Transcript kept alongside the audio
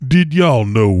Did y'all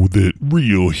know that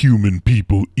real human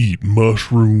people eat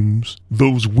mushrooms?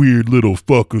 Those weird little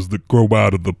fuckers that grow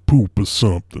out of the poop or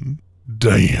something.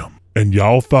 Damn. And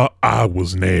y'all thought I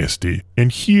was nasty.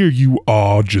 And here you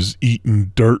are just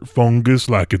eating dirt fungus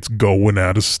like it's going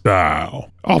out of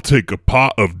style. I'll take a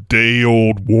pot of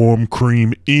day-old warm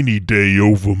cream any day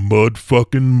over mud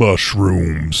fucking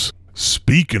mushrooms.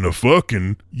 Speaking of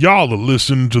fucking, y'all are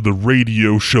listening to the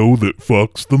radio show that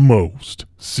fucks the most,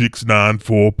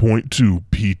 694.2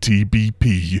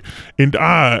 PTBP, and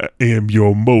I am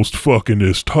your most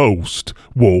fuckingest host,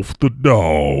 Wolf the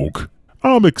Dog.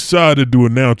 I'm excited to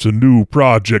announce a new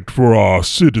project for our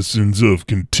citizens of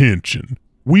contention.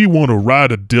 We want to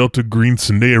write a Delta Green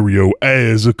scenario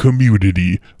as a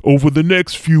community. Over the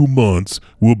next few months,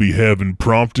 we'll be having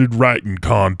prompted writing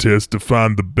contests to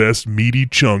find the best meaty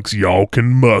chunks y'all can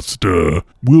muster.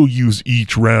 We'll use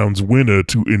each round's winner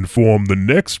to inform the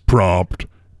next prompt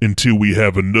until we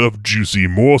have enough juicy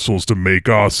morsels to make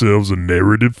ourselves a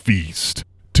narrative feast.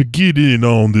 To get in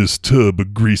on this tub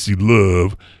of greasy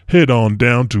love, head on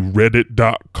down to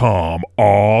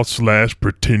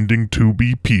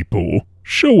reddit.com/pretending-to-be-people.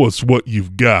 Show us what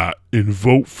you've got and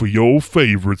vote for your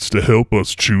favorites to help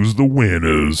us choose the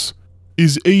winners.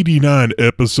 Is 89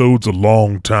 episodes a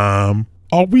long time?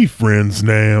 Are we friends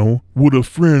now? Would a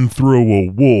friend throw a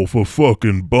wolf a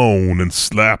fucking bone and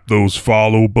slap those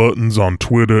follow buttons on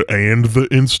Twitter and the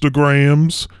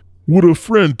Instagrams? Would a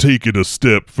friend take it a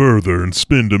step further and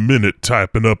spend a minute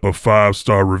typing up a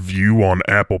 5-star review on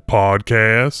Apple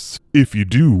Podcasts? If you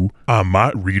do, I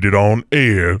might read it on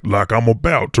air like I'm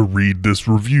about to read this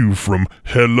review from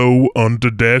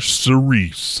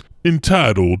Hello_Cerise,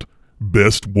 entitled,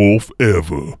 Best Wolf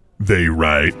Ever. They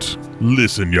write,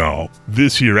 listen y'all,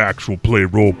 this here actual play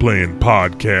role-playing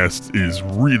podcast is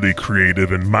really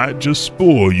creative and might just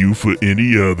spoil you for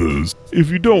any others.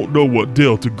 If you don't know what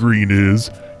Delta Green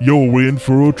is, you're in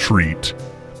for a treat.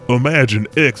 Imagine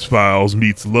X-Files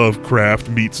meets Lovecraft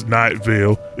meets Night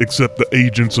Vale, except the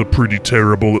agents are pretty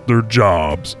terrible at their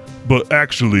jobs. But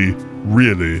actually,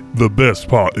 really, the best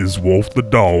part is Wolf the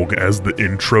Dog as the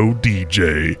intro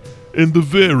DJ, and the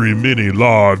very many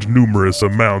large numerous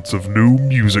amounts of new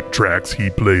music tracks he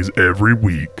plays every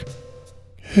week.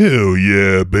 Hell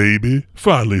yeah, baby.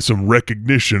 Finally some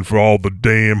recognition for all the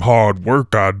damn hard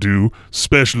work I do,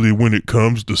 especially when it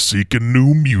comes to seeking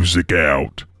new music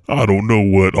out. I don't know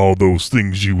what all those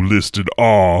things you listed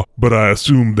are, but I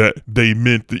assume that they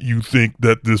meant that you think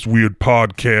that this weird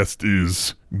podcast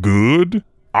is good?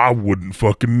 I wouldn't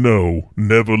fucking know.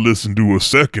 Never listened to a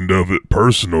second of it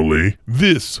personally.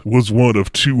 This was one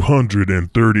of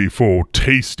 234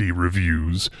 tasty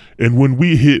reviews, and when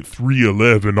we hit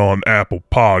 311 on Apple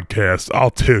Podcasts, I'll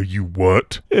tell you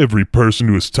what, every person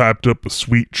who has typed up a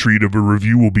sweet treat of a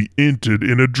review will be entered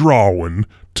in a drawing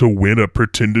to win a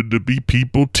Pretended to Be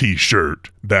People t-shirt.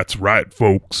 That's right,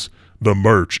 folks. The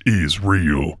merch is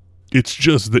real. It's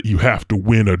just that you have to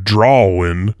win a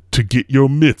drawing to get your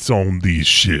mitts on these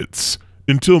shits.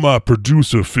 Until my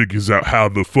producer figures out how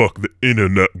the fuck the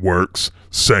internet works,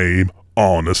 same,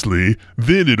 honestly,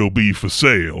 then it'll be for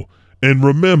sale. And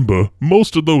remember,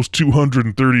 most of those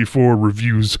 234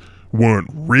 reviews weren't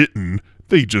written,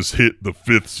 they just hit the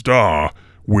 5th star,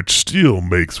 which still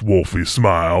makes Wolfie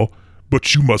smile.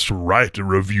 But you must write a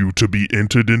review to be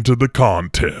entered into the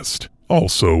contest.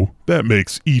 Also, that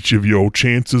makes each of your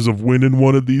chances of winning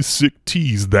one of these sick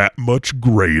teas that much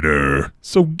greater.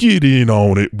 So get in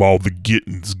on it while the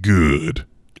getting's good.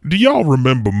 Do y'all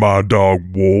remember my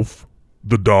dog Wolf,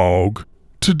 the dog?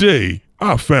 Today,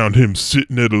 I found him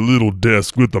sitting at a little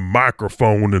desk with a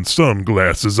microphone and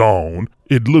sunglasses on.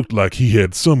 It looked like he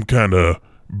had some kind of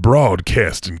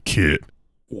broadcasting kit.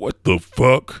 What the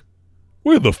fuck?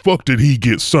 Where the fuck did he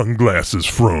get sunglasses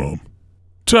from?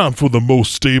 Time for the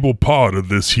most stable part of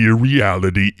this here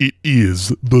reality. It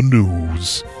is the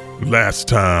news. Last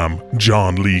time,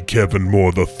 John Lee Kevin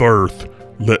Moore III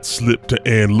let slip to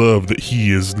Ann Love that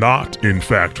he is not, in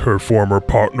fact, her former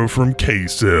partner from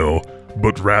K-Cell,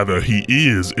 but rather he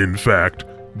is, in fact,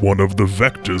 one of the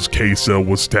vectors K-Cell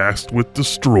was tasked with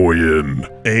destroying,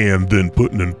 and then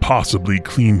put an impossibly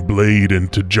clean blade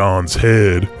into John's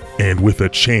head, and with a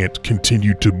chant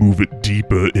continued to move it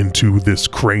deeper into this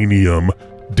cranium,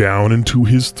 down into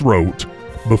his throat,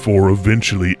 before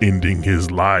eventually ending his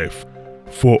life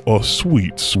for a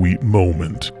sweet, sweet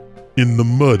moment in the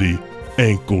muddy,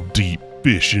 ankle-deep,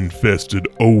 fish-infested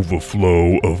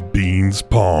overflow of Beans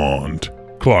Pond.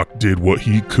 Clark did what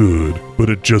he could, but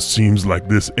it just seems like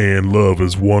this Ann Love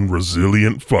is one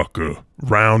resilient fucker.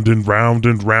 Round and round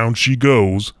and round she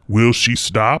goes. Will she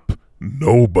stop?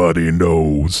 Nobody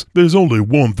knows. There's only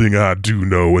one thing I do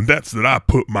know, and that's that I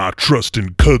put my trust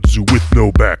in kudzu with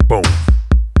no backbone.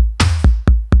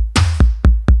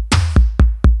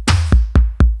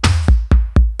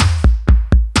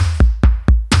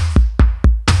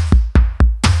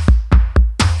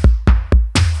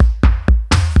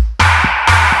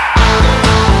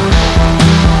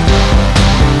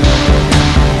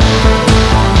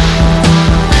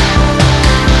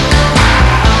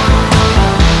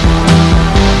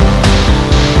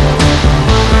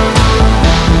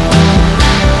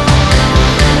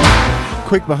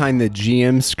 Quick behind the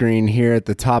GM screen here at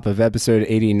the top of episode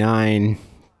 89.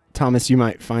 Thomas, you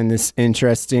might find this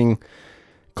interesting.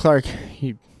 Clark,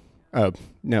 oh,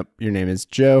 nope, your name is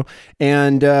Joe.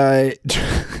 And,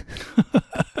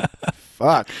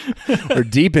 fuck, we're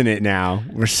deep in it now.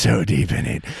 We're so deep in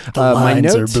it. The lines my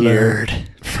are notes blurred. here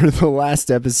for the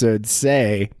last episode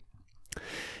say,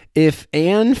 if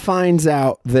Anne finds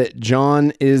out that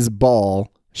John is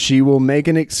Ball, she will make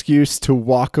an excuse to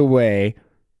walk away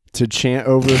to chant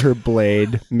over her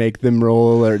blade, make them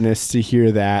roll alertness to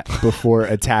hear that before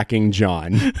attacking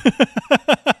John.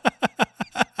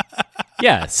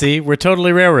 Yeah, see, we're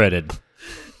totally railroaded.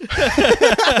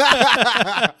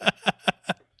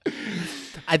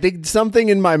 I think something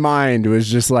in my mind was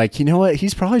just like, you know what?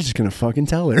 He's probably just going to fucking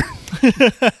tell her.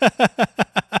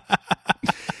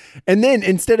 And then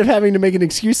instead of having to make an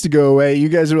excuse to go away, you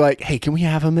guys are like, hey, can we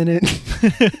have a minute?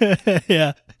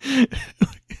 Yeah.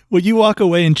 Will you walk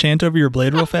away and chant over your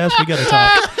blade real fast? We got to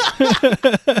talk.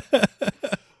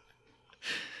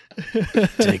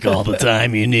 Take all the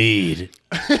time you need.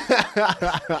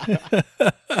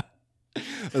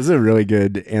 That's a really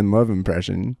good Anne Love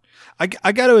impression. I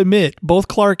got to admit, both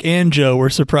Clark and Joe were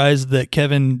surprised that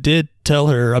Kevin did tell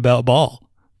her about Ball.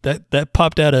 That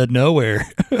popped out of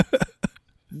nowhere.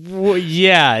 Well,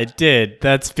 yeah, it did.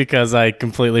 That's because I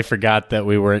completely forgot that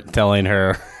we weren't telling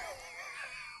her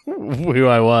who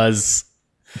I was.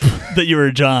 That you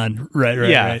were John. Right,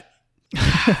 Yeah.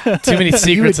 right. Too many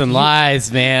secrets and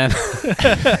lies, man.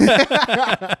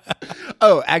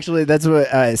 Oh, actually, that's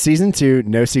what season 2,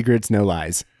 no secrets, no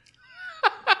lies.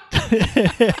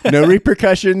 No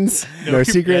repercussions, no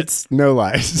secrets, no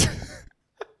lies.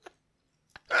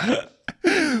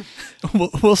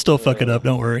 We'll still fuck it up.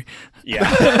 Don't worry.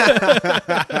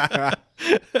 Yeah.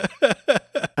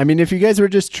 I mean, if you guys were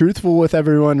just truthful with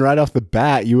everyone right off the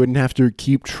bat, you wouldn't have to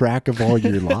keep track of all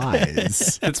your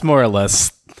lies. It's more or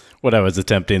less what I was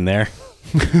attempting there.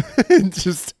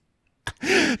 just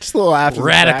a little after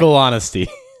Radical honesty.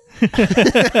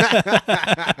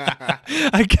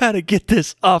 I got to get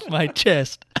this off my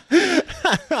chest.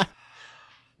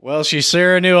 Well, she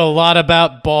sure knew a lot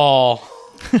about Ball.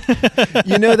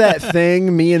 You know that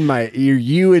thing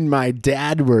you and my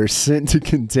dad were sent to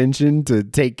contention to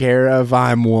take care of?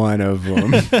 I'm one of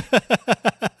them.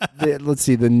 Let's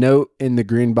see. The note in the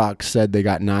green box said they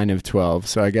got 9 of 12.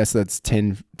 So I guess that's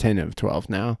 10 of 12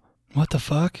 now. What the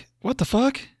fuck? What the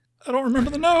fuck? I don't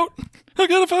remember the note. I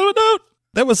gotta find a note.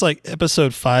 That was like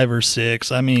episode 5 or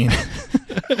 6. I mean.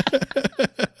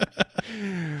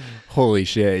 Holy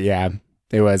shit. Yeah.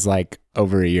 It was like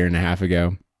over a year and a half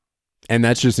ago. And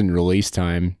that's just in release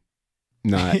time,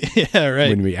 not Yeah, right.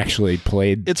 when we actually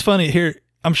played. It's funny here.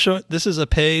 I'm showing this is a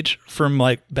page from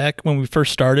like back when we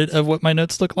first started of what my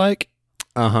notes look like.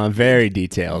 Very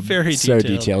detailed. Very so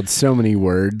detailed. detailed. So many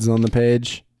words on the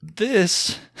page.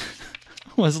 This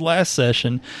was last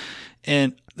session,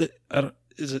 and that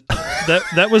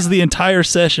was the entire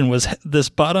session. Was this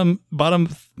bottom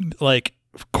like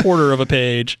quarter of a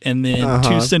page, and then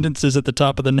 2 sentences at the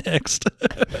top of the next.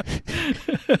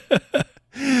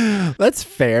 That's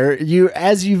fair.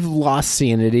 As you've lost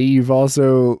sanity, you've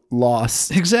also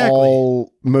lost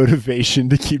all motivation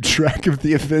to keep track of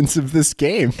the events of this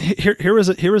game. Here was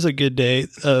a good day.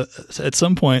 At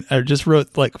some point, I just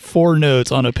wrote like 4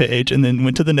 notes on a page, and then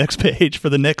went to the next page for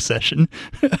the next session.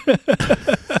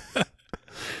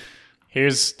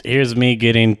 Here's me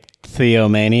getting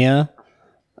Theomania.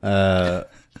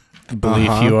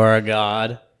 Believe you are a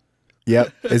god.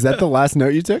 Yep. Is that the last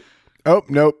note you took? Oh,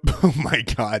 nope. Oh, my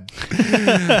God.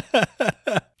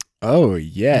 Oh,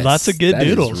 yes. Lots of good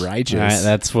doodles. Is righteous.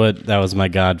 All right, that was my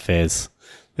god phase.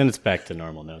 Then it's back to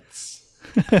normal notes.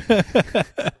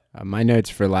 My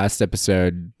notes for last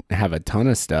episode have a ton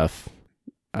of stuff.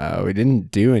 We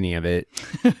didn't do any of it.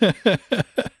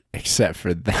 Except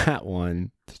for that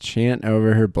one. To chant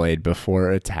over her blade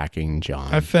before attacking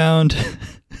John. I found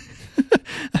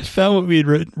what we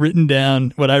had written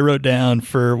down, what I wrote down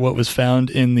for what was found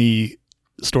in the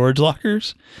storage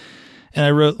lockers. And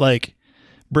I wrote like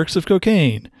bricks of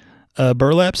cocaine, a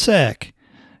burlap sack,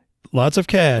 lots of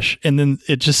cash, and then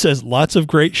it just says lots of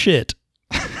great shit.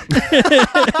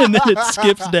 And then it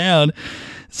skips down. It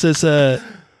says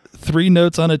 3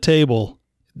 notes on a table.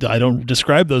 I don't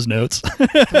describe those notes.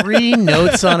 3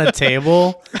 notes on a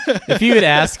table? If you had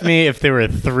asked me if there were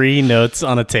 3 notes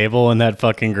on a table in that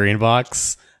fucking green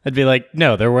box, I'd be like,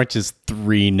 no, there weren't just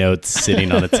 3 notes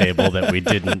sitting on a table that we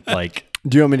didn't like.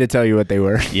 Do you want me to tell you what they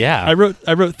were? Yeah. I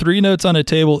wrote 3 notes on a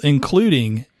table,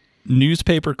 including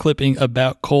newspaper clipping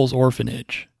about Cole's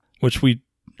orphanage, which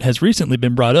has recently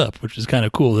been brought up, which is kind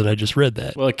of cool that I just read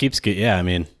that. Well, it keeps yeah, I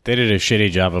mean, they did a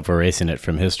shitty job of erasing it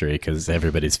from history because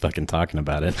everybody's fucking talking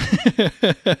about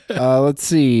it. Let's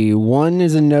see. One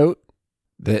is a note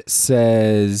that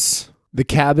says, the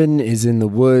cabin is in the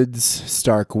woods,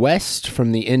 Stark West,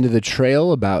 from the end of the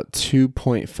trail, about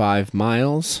 2.5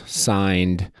 miles,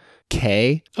 signed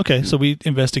K. Okay, so we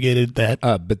investigated that.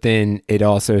 But then it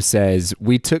also says,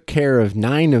 we took care of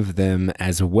 9 of them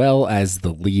as well as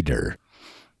the leader.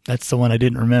 That's the one I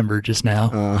didn't remember just now.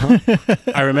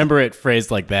 I remember it phrased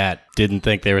like that. Didn't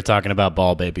think they were talking about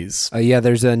ball babies. Yeah,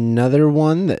 there's another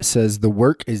one that says the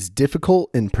work is difficult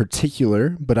in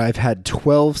particular, but I've had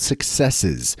 12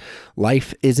 successes.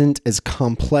 Life isn't as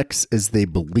complex as they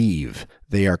believe.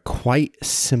 They are quite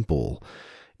simple.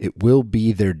 It will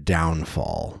be their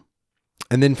downfall.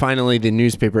 And then finally, the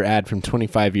newspaper ad from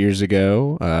 25 years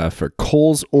ago for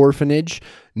Cole's Orphanage,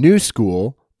 New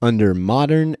School, under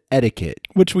modern etiquette.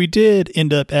 Which we did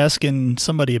end up asking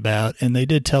somebody about, and they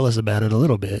did tell us about it a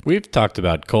little bit. We've talked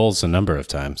about Coles a number of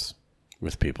times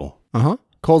with people.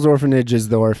 Cole's Orphanage is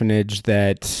the orphanage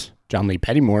that John Lee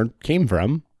Pettymore came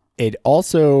from. It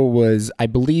also was, I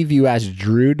believe you asked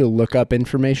Drew to look up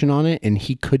information on it, and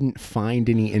he couldn't find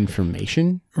any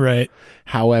information. Right.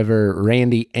 However,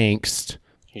 Randy Angst,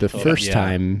 the first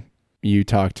time you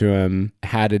talked to him,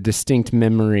 had a distinct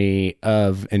memory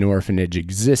of an orphanage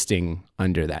existing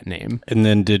under that name. And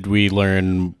then we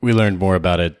learned more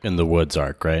about it in the Woods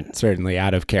arc, right? Certainly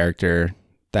out of character.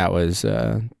 That was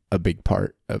a big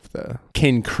part of the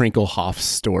Ken Krinklehoff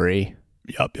story.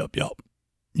 Yup.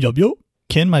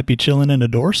 Ken might be chilling in a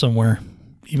door somewhere,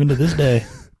 even to this day.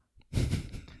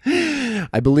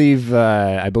 I believe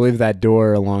that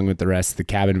door, along with the rest of the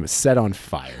cabin, was set on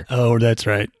fire. Oh, that's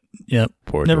right. Yep.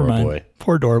 Poor Never door mind. boy.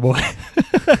 Poor door boy.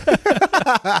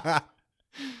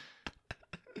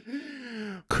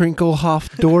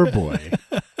 Krinklehoff door boy.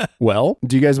 Well,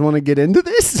 do you guys want to get into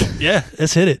this? Yeah,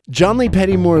 let's hit it. John Lee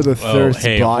Pettymore the third's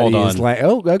hey, body hold is on. like,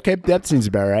 oh, okay, that seems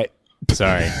about right.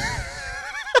 Sorry.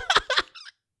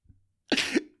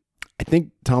 I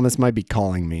think Thomas might be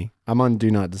calling me. I'm on Do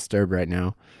Not Disturb right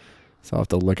now, so I'll have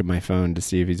to look at my phone to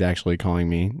see if he's actually calling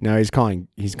me. No, he's calling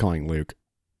Luke.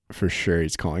 For sure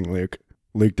he's calling Luke.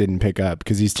 Luke didn't pick up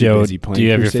because he's too busy playing. Do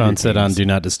you have your Crusader phone set on games. Do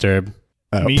Not Disturb?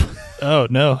 Oh. Me? Oh,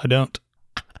 no, I don't.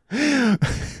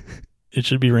 It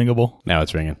should be ringable. Now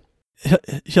it's ringing.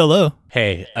 Hello.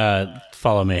 Hey,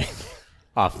 follow me.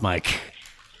 Off mic.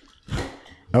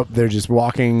 Oh, they're just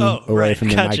walking away right, from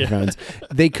their gotcha. microphones.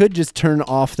 They could just turn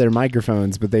off their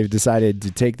microphones, but they've decided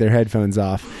to take their headphones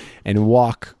off and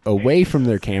walk away from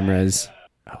their cameras.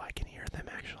 Oh, I can hear them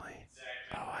actually.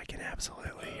 Oh, I can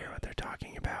absolutely hear what they're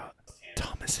talking about.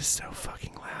 Thomas is so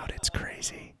fucking loud, it's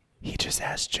crazy. He just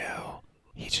asked Joe.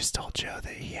 He just told Joe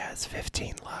that he has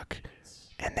 15 luck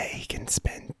and that he can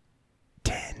spend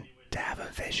 10 to have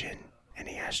a vision. And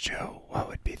he asked Joe what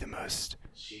would be the most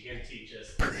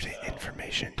prudent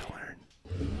information to learn.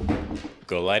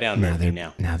 Go lie down, Murphy,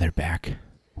 now. Now they're back.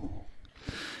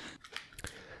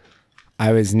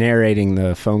 I was narrating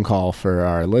the phone call for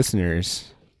our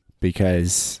listeners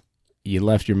because you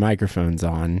left your microphones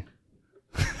on.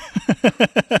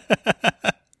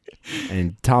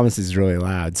 And Thomas is really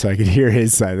loud, so I could hear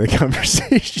his side of the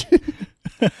conversation.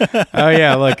 Oh,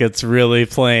 yeah, look, it's really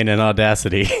playing in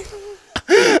Audacity.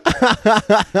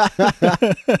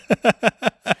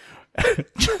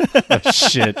 Oh,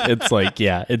 shit. It's like,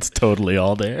 yeah, it's totally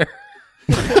all there.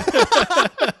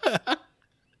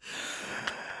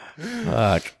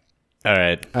 Fuck. All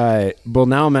right. Well,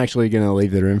 now I'm actually going to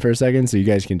leave the room for a second so you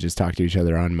guys can just talk to each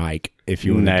other on mic if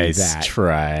you want to do Nice that.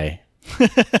 try.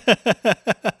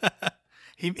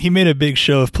 He made a big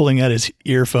show of pulling out his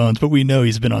earphones, but we know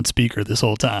he's been on speaker this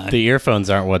whole time. The earphones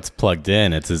aren't what's plugged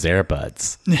in. It's his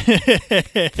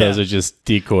AirBuds. Those are just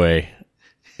decoy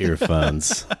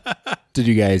earphones. Did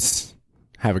you guys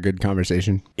have a good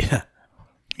conversation? Yeah.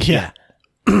 Yeah.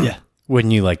 Yeah.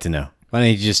 Wouldn't you like to know? Why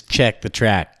don't you just check the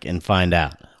track and find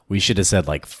out? We should have said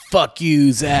like, fuck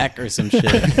you, Zach, or some shit.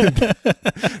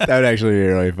 That would actually be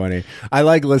really funny. I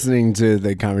like listening to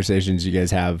the conversations you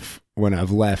guys have when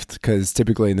I've left, because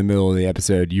typically in the middle of the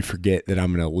episode you forget that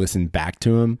I'm going to listen back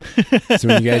to them. So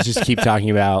when you guys just keep talking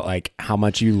about like how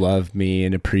much you love me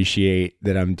and appreciate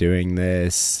that I'm doing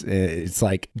this, it's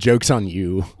like joke's on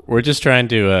you. We're just trying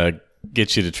to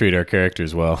get you to treat our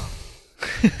characters well.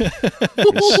 We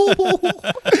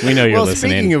know you're Well,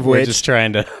 listening. speaking of We're which- just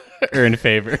trying to earn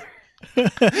favor.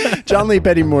 John Lee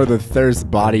Pettymore III's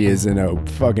body is in a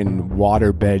fucking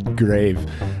waterbed grave,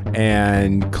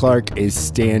 and Clark is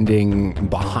standing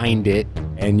behind it,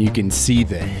 and you can see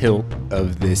the hilt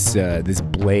of this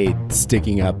blade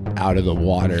sticking up out of the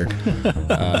water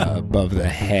above the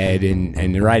head,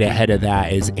 and right ahead of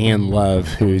that is Anne Love,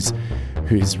 whose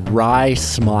wry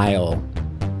smile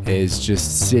is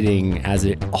just sitting, as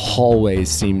it always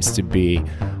seems to be,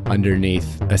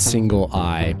 underneath a single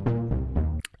eye.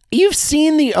 You've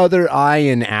seen the other eye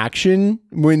in action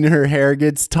when her hair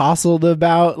gets tousled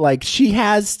about. Like, she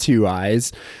has two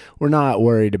eyes. We're not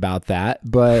worried about that,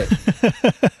 but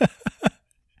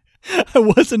I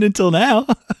wasn't until now.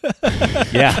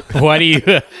 Yeah. Why do you?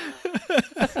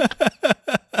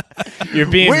 You're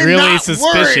being we're really not worried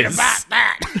suspicious about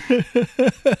that.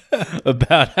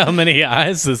 about how many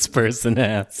eyes this person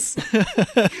has.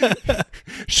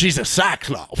 She's a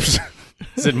cyclops.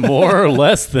 Is it more or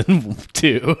less than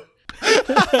 2?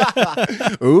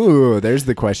 Ooh, there's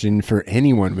the question for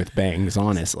anyone with bangs,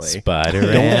 honestly.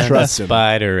 Spider-Man, trust him.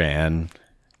 Spider-Man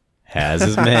has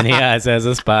as many eyes as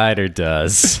a spider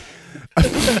does.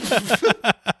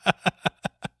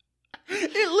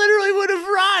 It literally would have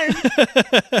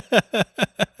rhymed.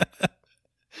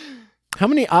 How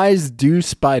many eyes do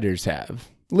spiders have?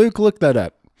 Luke, look that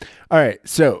up. All right,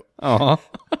 so Oh,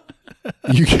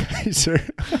 you guys are...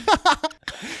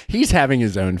 He's having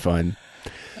his own fun.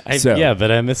 So- yeah,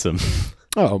 but I miss him.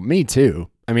 Oh, me too.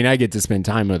 I mean, I get to spend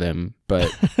time with him, but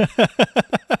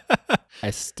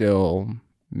I still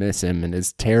miss him and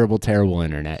his terrible, terrible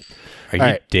internet. Are you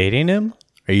right. dating him?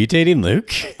 Are you dating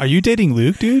Luke? Are you dating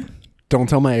Luke, dude? Don't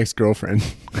tell my ex-girlfriend.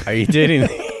 Are you dating?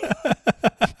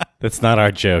 That's not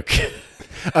our joke.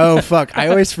 Oh, fuck. I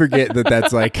always forget that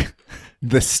that's like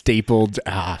the stapled...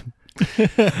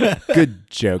 Good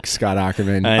joke, Scott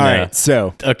Ackerman. I All know. right,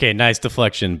 so... Okay, nice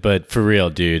deflection, but for real,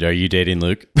 dude, are you dating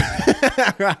Luke?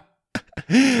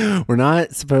 We're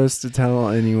not supposed to tell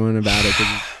anyone about it.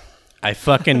 'Cause I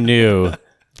fucking knew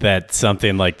that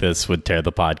something like this would tear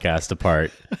the podcast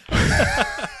apart.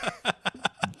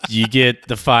 You get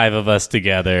the 5 of us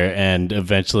together, and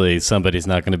eventually somebody's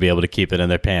not going to be able to keep it in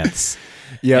their pants.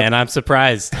 Yep. And I'm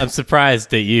surprised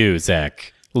at you,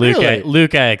 Zach. Luke, Really?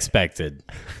 I expected.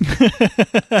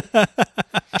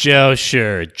 Joe,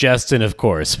 sure. Justin, of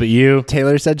course. But you?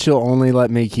 Taylor said she'll only let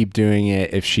me keep doing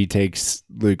it if she takes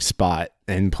Luke's spot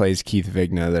and plays Keith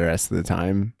Vigna the rest of the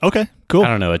time. Okay, cool. I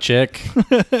don't know, a chick?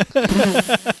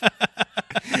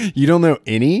 You don't know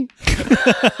any?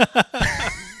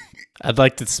 I'd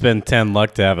like to spend 10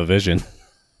 luck to have a vision.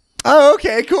 Oh,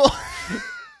 okay, cool.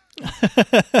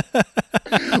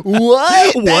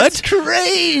 What? That's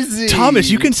crazy. Thomas,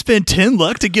 you can spend 10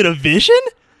 luck to get a vision?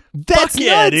 That's Fuck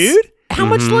yeah, nuts. dude. How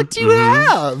much luck do you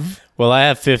have? Well, I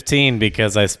have 15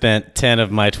 because I spent 10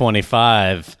 of my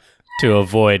 25 to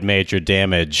avoid major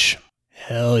damage.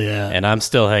 Hell yeah. And I'm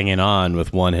still hanging on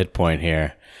with 1 hit point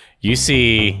here. You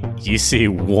see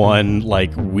one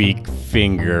like weak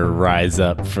finger rise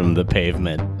up from the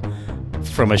pavement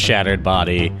from a shattered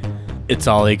body. It's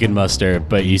all he can muster,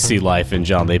 but you see life in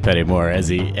John Lee Pettymore as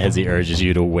he urges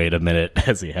you to wait a minute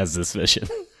as he has this vision.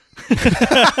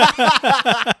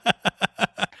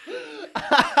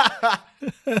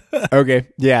 Okay,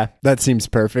 yeah, that seems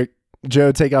perfect.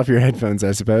 Joe, take off your headphones,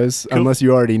 I suppose, unless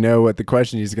you already know what the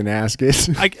question he's going to ask is.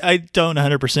 I don't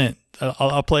 100%.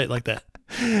 I'll play it like that.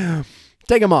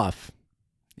 Take them off.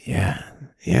 Yeah.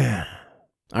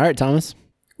 All right, Thomas.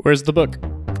 Where's the book?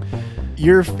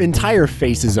 Your entire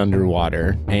face is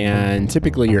underwater, and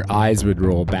typically your eyes would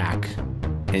roll back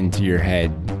into your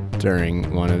head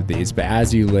during one of these. But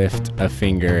as you lift a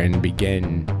finger and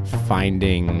begin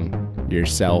finding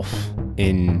yourself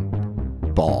in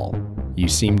Ball, you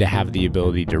seem to have the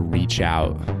ability to reach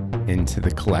out into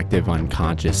the collective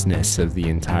unconsciousness of the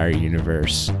entire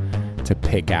universe to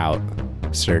pick out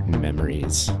certain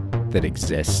memories that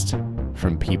exist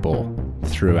from people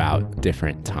throughout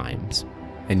different times.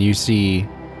 And you see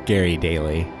Gary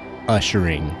Daly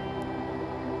ushering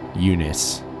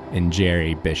Eunice and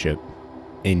Jerry Bishop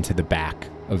into the back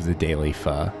of the Daily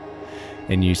Pho.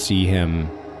 And you see him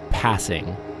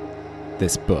passing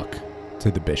this book to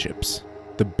the bishops.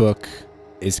 The book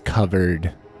is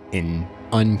covered in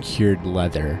uncured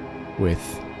leather with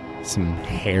some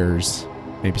hairs,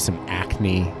 maybe some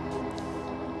acne.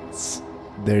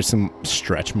 there's some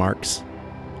stretch marks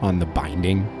on the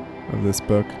binding of this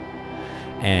book,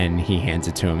 and he hands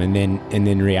it to him, and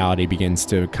then reality begins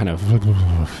to kind of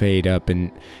fade up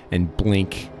and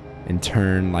blink and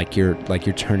turn like you're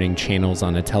turning channels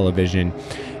on a television,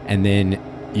 and then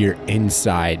you're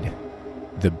inside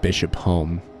the Bishop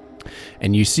home,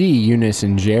 and you see Eunice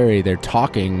and Jerry. They're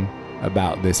talking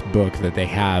about this book that they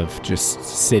have just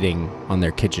sitting on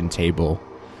their kitchen table,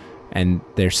 and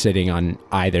they're sitting on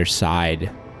either side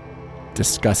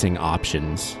discussing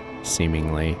options,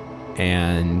 seemingly.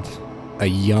 And a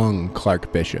young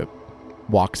Clark Bishop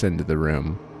walks into the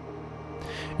room,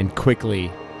 and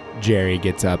quickly Jerry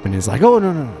gets up and is like, oh,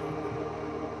 no,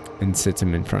 and sits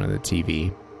him in front of the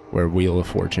TV where Wheel of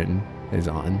Fortune is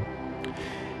on.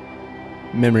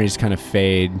 Memories kind of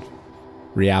fade.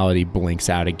 Reality blinks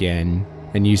out again,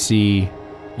 and you see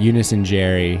Eunice and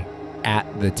Jerry at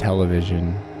the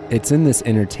television. It's in this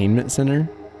entertainment center.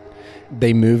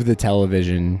 They move the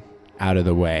television out of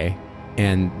the way,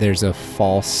 and there's a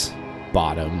false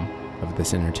bottom of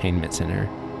this entertainment center,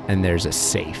 and there's a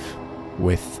safe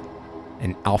with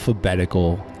an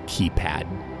alphabetical keypad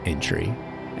entry,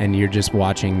 and you're just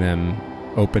watching them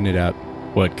open it up.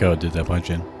 What code did they punch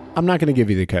in? I'm not going to give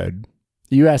you the code.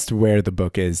 You asked where the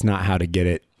book is, not how to get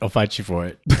it. I'll fight you for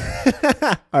it.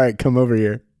 All right, come over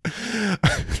here.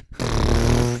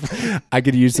 I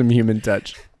could use some human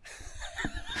touch.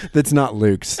 That's not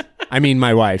Luke's. I mean,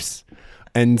 my wife's.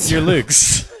 And so, You're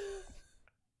Luke's.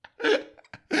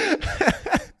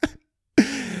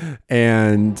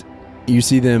 and you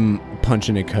see them punch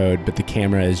in a code, but the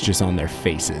camera is just on their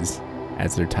faces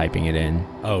as they're typing it in.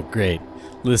 Oh, great.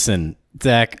 Listen,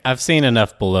 Zach, I've seen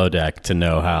enough Below Deck to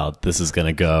know how this is going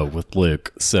to go with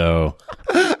Luke. So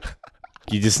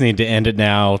you just need to end it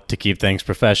now to keep things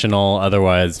professional.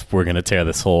 Otherwise, we're going to tear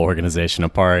this whole organization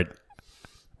apart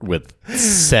with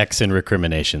sex and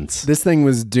recriminations. This thing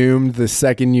was doomed the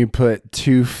second you put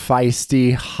two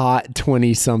feisty, hot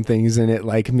 20-somethings in it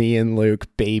like me and Luke,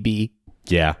 baby.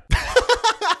 Yeah.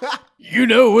 You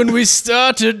know, when we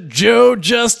started, Joe,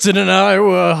 Justin, and I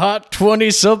were hot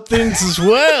 20-somethings as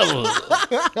well.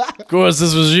 Of course,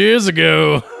 this was years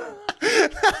ago.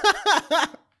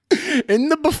 In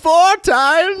the before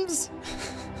times.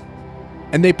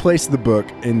 And they place the book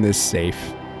in this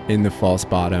safe in the false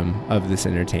bottom of this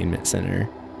entertainment center,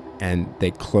 and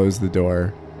they close the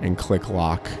door and click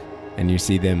lock, and you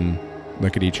see them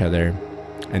look at each other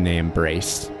and they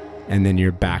embrace, and then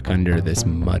you're back under this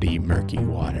muddy, murky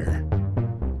water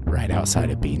right outside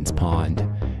of Bean's Pond,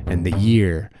 and the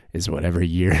year is whatever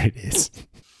year it is.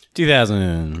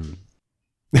 2000.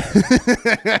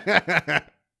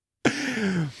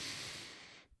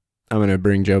 I'm gonna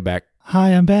bring Joe back.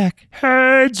 Hi, I'm back.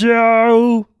 Hey,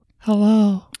 Joe.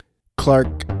 Hello.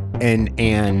 Clark and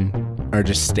Anne are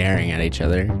just staring at each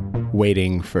other,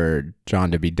 waiting for John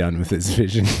to be done with his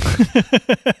vision.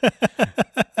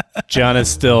 John is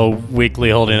still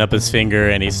weakly holding up his finger,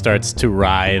 and he starts to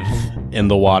writhe in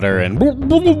the water and...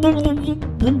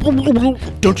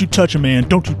 Don't you touch him, man.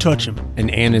 Don't you touch him.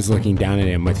 And Anne is looking down at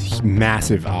him with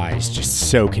massive eyes, just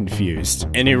so confused.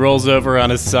 And he rolls over on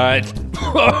his side.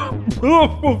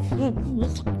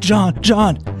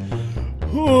 John.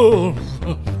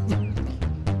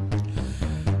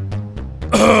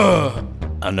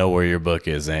 I know where your book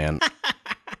is, Anne.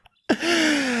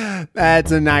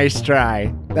 That's a nice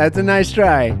try.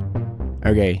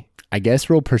 Okay, I guess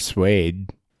roll persuade.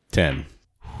 10.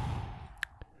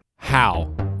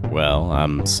 How? Well,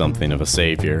 I'm something of a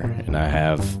savior, and I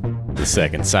have the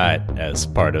second sight as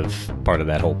part of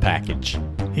that whole package.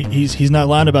 He's not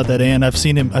lying about that, Ann. I've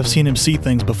seen him see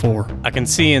things before. I can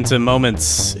see into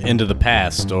moments into the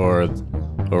past, or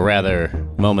rather,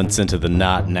 moments into the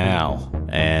not now.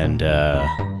 And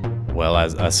well,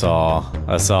 I saw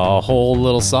a whole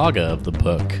little saga of the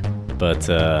book. But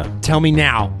tell me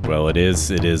now. Well, it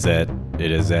is at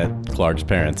Clark's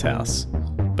parents' house,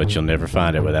 but you'll never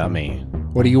find it without me.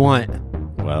 What do you want?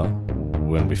 Well,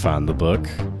 when we find the book,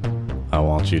 I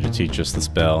want you to teach us the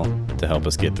spell to help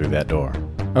us get through that door.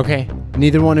 Okay.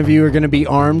 Neither one of you are going to be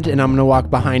armed, and I'm going to walk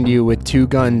behind you with 2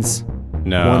 guns.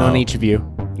 No. One on each of you.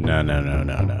 No.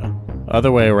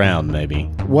 Other way around, maybe.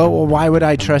 Well, why would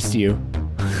I trust you?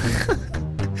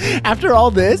 After all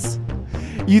this,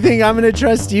 you think I'm going to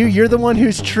trust you? You're the one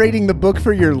who's trading the book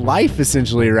for your life,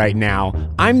 essentially, right now.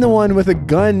 I'm the one with a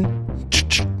gun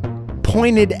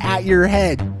pointed at your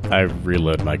head. I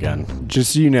reload my gun.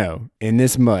 Just so you know, in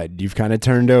this mud, you've kind of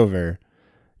turned over.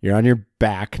 You're on your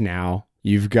back now.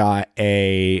 You've got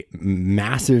a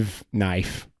massive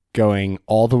knife going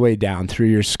all the way down through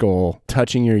your skull,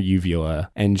 touching your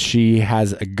uvula, and she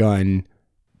has a gun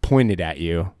pointed at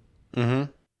you.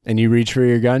 Mm-hmm. And you reach for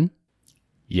your gun?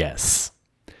 Yes.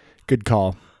 Good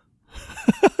call.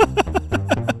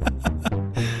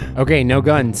 Okay, no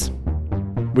guns.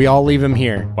 We all leave them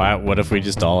here. Why? What if we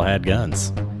just all had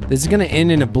guns? This is going to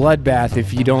end in a bloodbath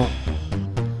if you don't...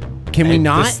 Can we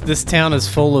not? This town is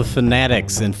full of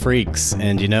fanatics and freaks,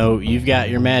 and you've got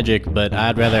your magic, but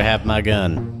I'd rather have my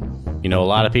gun. A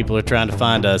lot of people are trying to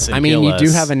find us and kill you us. do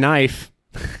have a knife.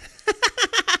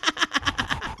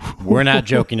 We're not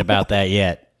joking about that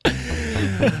yet.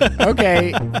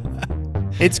 Okay.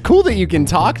 It's cool that you can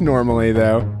talk normally,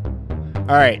 though.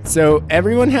 All right, so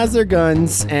everyone has their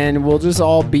guns, and we'll just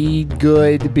all be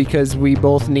good because we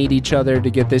both need each other to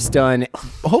get this done,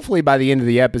 hopefully by the end of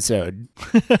the episode.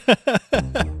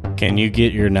 Can you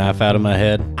get your knife out of my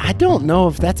head? I don't know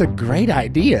if that's a great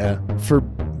idea for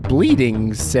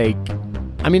bleeding's sake.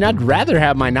 I'd rather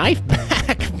have my knife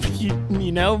back,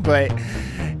 but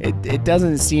it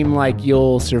doesn't seem like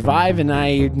you'll survive, and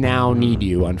I now need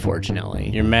you, unfortunately.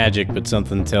 You're magic, but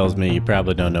something tells me you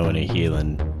probably don't know any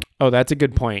healing. Oh, that's a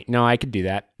good point. No, I could do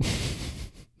that.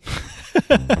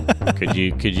 Could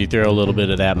you throw a little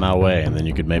bit of that my way, and then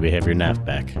you could maybe have your knife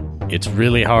back? It's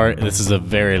really hard. This is a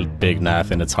very big knife,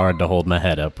 and it's hard to hold my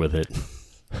head up with it.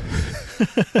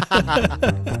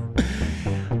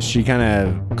 She kind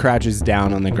of crouches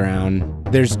down on the ground.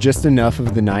 There's just enough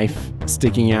of the knife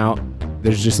sticking out.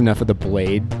 There's just enough of the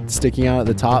blade sticking out at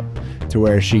the top to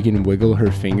where she can wiggle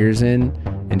her fingers in,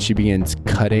 and she begins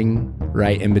cutting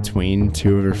right in between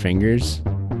two of her fingers,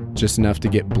 just enough to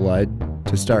get blood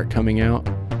to start coming out.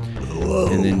 Whoa,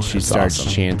 and then she starts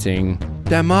chanting,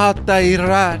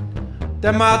 Damatairat,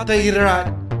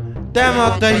 Damatairat,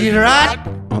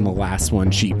 Damatairat. On the last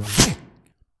one, she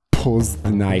pulls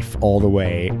the knife all the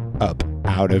way up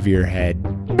out of your head.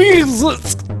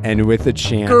 And with a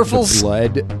chant, the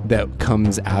blood that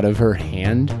comes out of her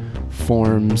hand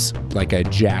forms like a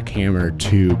jackhammer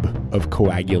tube of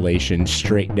coagulation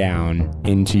straight down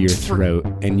into your throat,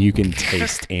 and you can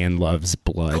taste Anne Love's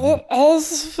blood.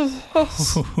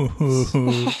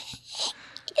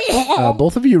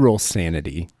 Both of you roll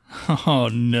sanity. Oh,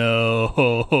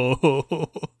 no.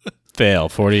 Fail,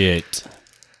 48.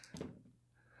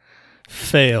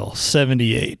 Fail,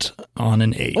 78 on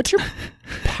an 8. What's your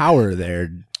power there?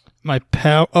 My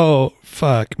power... Oh,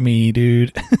 fuck me,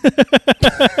 dude.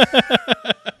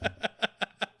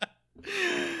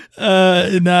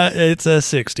 It's a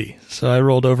 60, so I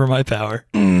rolled over my power.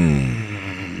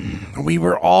 We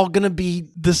were all going to be...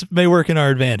 This may work in our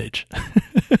advantage.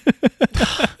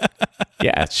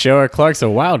 Yeah, sure, Clark's a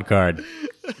wild card.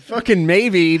 Fucking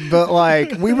maybe, but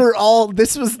we were all...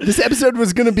 This episode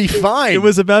was going to be fine. It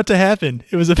was about to happen.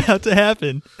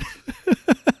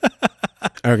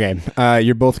 Okay,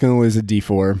 you're both going to lose a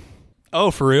D4. Oh,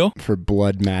 for real? For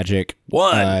blood magic.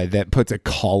 One. That puts a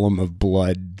column of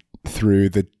blood through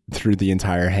the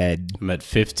entire head. I'm at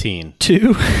 15.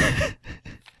 2.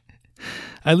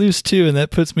 I lose 2, and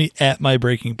that puts me at my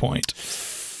breaking point.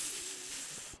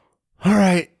 All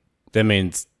right. That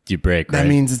means you break, right? That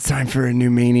means it's time for a new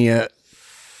mania.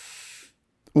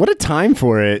 What a time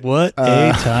for it. What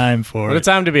a time for What a it.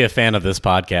 time to be a fan of this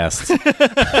podcast.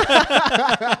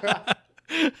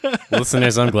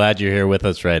 Listeners, I'm glad you're here with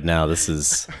us right now.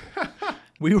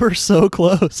 We were so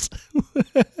close.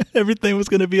 Everything was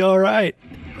going to be all right.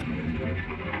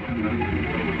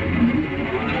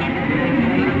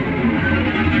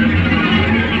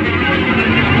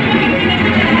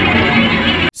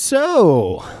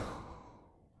 So,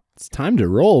 it's time to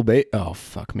roll, baby. Oh,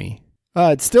 fuck me.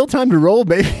 It's still time to roll,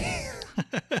 baby.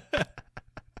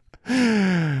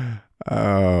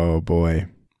 Oh, boy.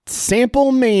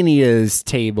 Sample Mania's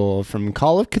table from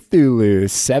Call of Cthulhu,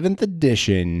 7th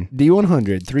edition.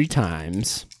 D100, 3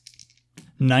 times.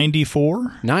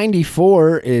 94.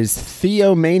 94 is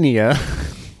Theomania.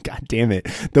 God damn it.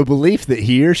 The belief that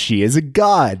he or she is a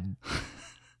god.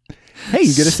 Hey,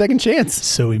 you get a second chance.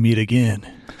 So we meet again.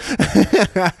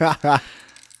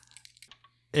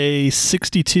 A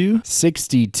 62.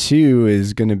 62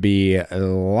 is going to be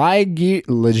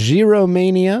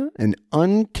Legiromania, an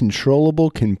uncontrollable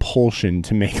compulsion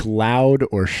to make loud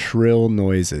or shrill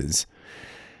noises.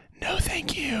 No,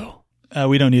 thank you.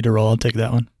 We don't need to roll. I'll take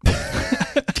that one.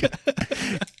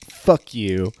 Fuck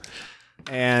you.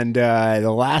 And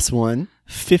the last one.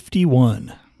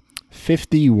 51.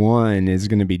 51 is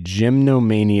going to be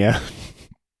Gymnomania.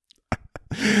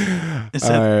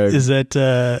 Is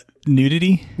that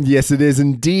nudity? Yes, it is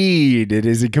indeed. It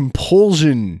is a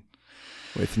compulsion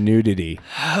with nudity.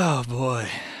 Oh, boy.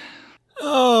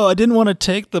 Oh, I didn't want to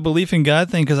take the belief in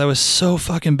God thing because I was so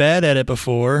fucking bad at it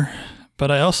before. But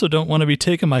I also don't want to be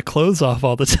taking my clothes off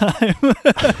all the time.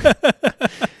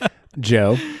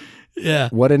 Joe, Yeah.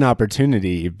 what an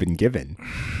opportunity you've been given.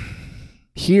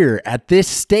 Here at this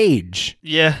stage.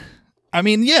 Yeah. I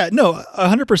mean, yeah, no,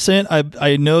 100%.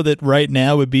 I know that right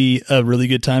now would be a really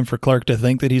good time for Clark to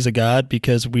think that he's a god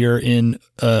because we are in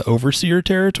overseer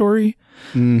territory.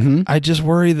 Mm-hmm. I just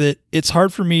worry that it's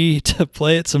hard for me to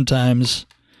play it sometimes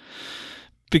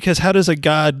because how does a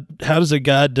god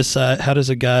decide, how does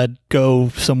a god go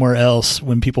somewhere else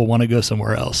when people want to go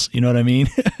somewhere else? You know what I mean?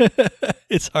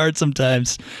 It's hard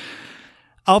sometimes.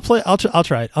 I'll try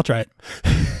it.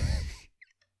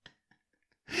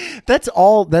 That's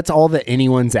all that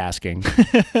anyone's asking.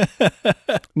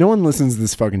 No one listens to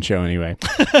this fucking show anyway.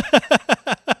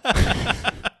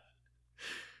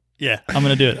 Yeah, I'm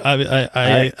going to do it.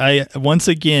 I once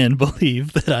again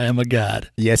believe that I am a god.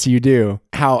 Yes, you do.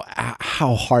 How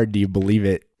hard do you believe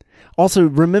it? Also,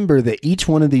 remember that each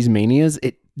one of these manias,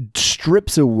 it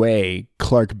strips away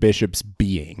Clark Bishop's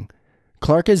being.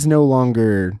 Clark is no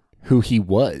longer who he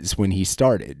was when he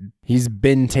started. He's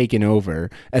been taken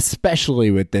over, especially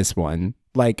with this one.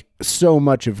 Like, so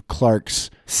much of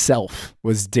Clark's self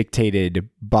was dictated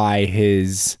by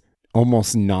his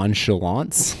almost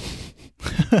nonchalance.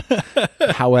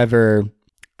 However,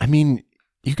 I mean,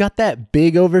 you got that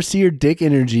big overseer dick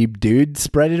energy, dude.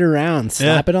 Spread it around.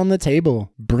 Slap it on the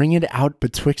table. Bring it out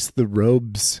betwixt the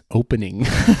robes opening.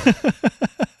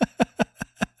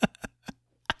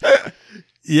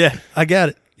 Yeah, I got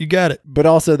it. You got it. But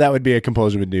also, that would be a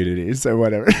compulsion with nudity, so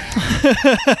whatever.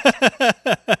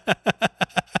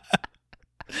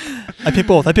 I pick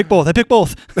both.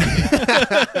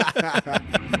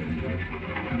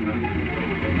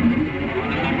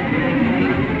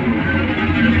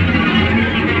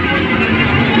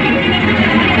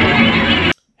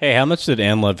 Hey, how much did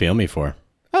Ann Love you owe me for?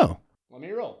 Oh. Let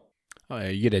me roll. Oh, yeah,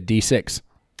 you get a D6.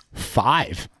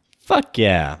 5. Fuck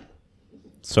yeah.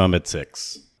 So I'm at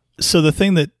 6. So the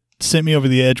thing that sent me over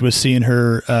the edge was seeing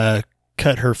her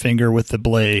cut her finger with the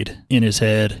blade in his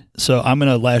head. So I'm going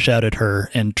to lash out at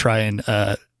her and try and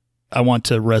I want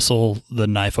to wrestle the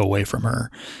knife away from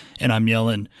her. And I'm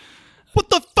yelling, "What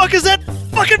the fuck is that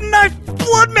fucking knife?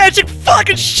 Blood magic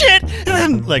fucking shit!" And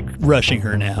I'm like rushing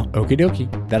her now. Okie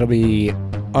dokie. That'll be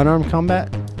unarmed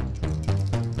combat.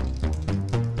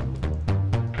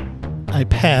 I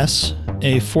pass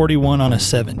a 41 on a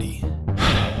 70.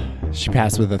 She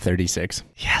passed with a 36.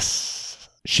 Yes.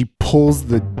 She pulls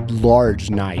the large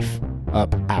knife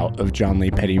up out of John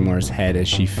Lee Pettymore's head as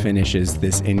she finishes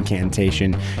this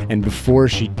incantation. And before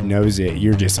she knows it,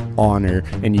 you're just on her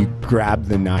and you grab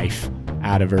the knife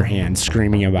out of her hand,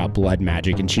 screaming about blood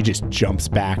magic. And she just jumps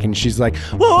back and she's like,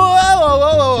 whoa, whoa,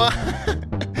 whoa, whoa.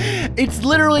 It's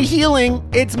literally healing.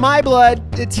 It's my blood.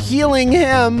 It's healing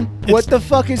him. What the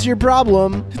fuck is your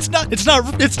problem? It's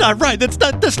not right.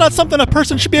 That's not something a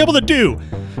person should be able to do.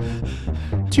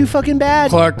 Too fucking bad.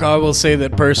 Clark, I will say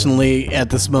that personally, at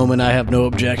this moment, I have no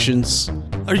objections.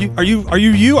 Are you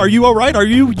all right? Are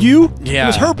you? Yeah.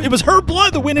 It was her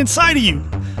blood that went inside of you.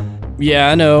 Yeah,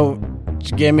 I know.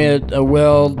 She gave me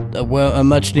a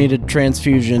much needed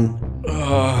transfusion.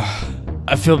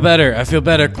 I feel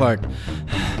better, Clark.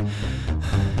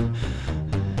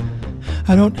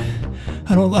 I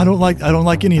don't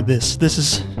like any of this. This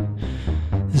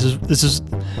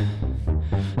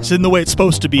isn't the way it's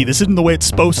supposed to be. This isn't the way it's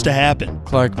supposed to happen.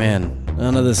 Clark, man,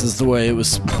 none of this is the way it was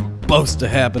supposed to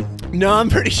happen. No, I'm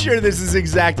pretty sure this is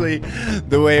exactly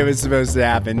the way it was supposed to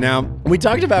happen. Now, we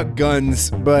talked about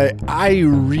guns, but I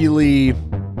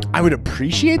would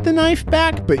appreciate the knife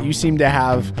back, but you seem to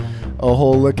have a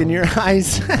whole look in your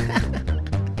eyes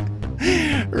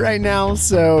right now.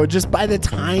 So just by the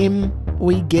time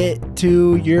we get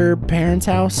to your parents'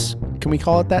 house, can we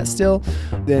call it that still?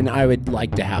 Then I would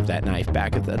like to have that knife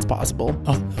back if that's possible.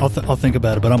 I'll think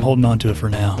about it, but I'm holding on to it for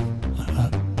now.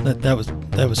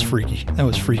 That was freaky. That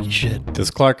was freaky shit.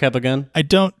 Does Clark have a gun? I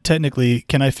don't technically.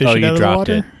 Can I fish Oh, it you out of the dropped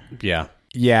water? it. Yeah.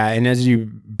 Yeah, and as you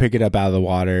pick it up out of the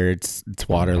water, it's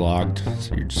waterlogged.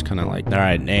 So you're just kind of like, All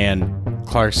right, and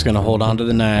Clark's going to hold on to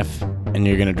the knife, and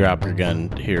you're going to drop your gun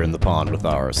here in the pond with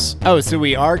ours. oh, so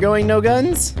we are going no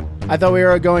guns? I thought we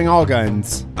were going all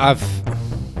guns.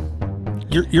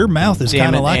 Your mouth is Damn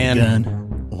kind it, of like Ann. a gun.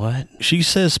 What? She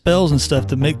says spells and stuff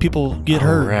to make people get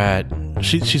hurt. Right.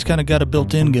 She's kind of got a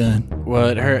built-in gun. Well,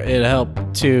 it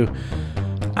helped too.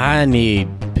 I need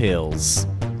pills.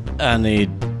 I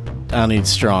need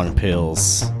strong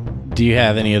pills. Do you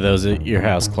have any of those at your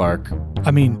house, Clark? I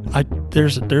mean,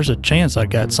 there's a chance I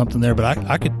got something there, but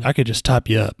I could just top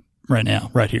you up right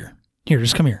now, right here. Here,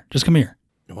 just come here. Just come here.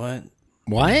 What?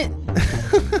 What?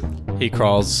 He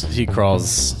crawls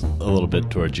a little bit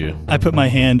towards you. I put my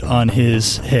hand on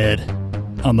his head,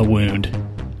 on the wound,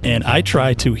 and I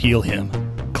try to heal him.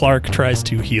 Clark tries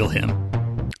to heal him.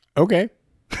 Okay.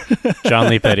 John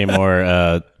Lee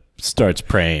Pettymore starts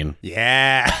praying.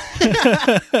 Yeah.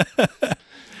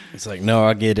 It's like, no,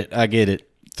 I get it.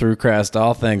 Through Christ,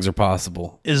 all things are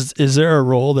possible. Is there a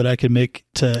roll that I could make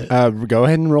to... Go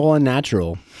ahead and roll a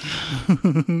natural.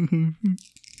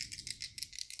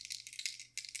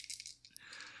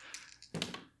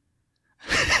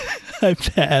 I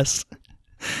pass.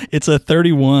 It's a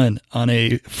 31 on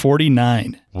a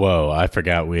 49. Whoa, I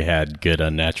forgot we had good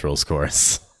unnatural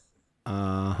scores.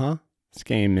 Uh-huh. This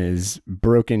game is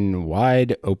broken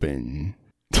wide open.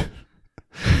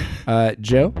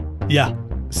 Joe, Yeah.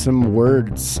 some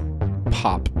words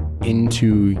pop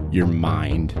into your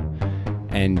mind,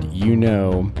 and you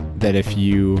know that if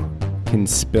you can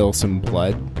spill some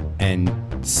blood and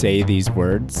say these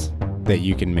words, that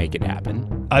you can make it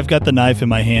happen. I've got the knife in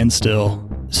my hand still,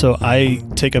 so I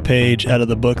take a page out of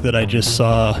the book that I just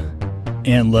saw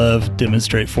Ann Love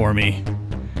demonstrate for me,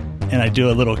 and I do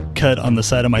a little cut on the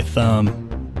side of my thumb,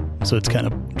 so it's kind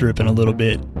of dripping a little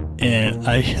bit, and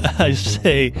I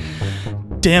say,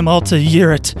 "Damn Alta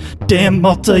Urit, damn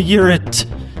Alta Urit,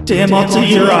 damn Alta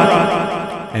Urit."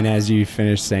 And as you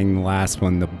finish saying the last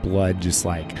one, the blood just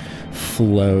like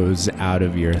flows out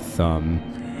of your thumb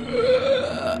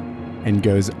and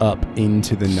goes up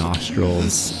into the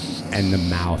nostrils and the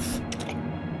mouth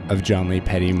of John Lee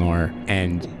Pettymore,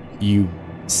 and you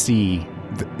see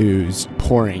the ooze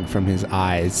pouring from his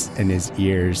eyes and his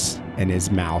ears and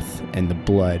his mouth, and the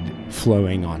blood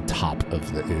flowing on top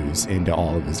of the ooze into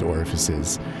all of his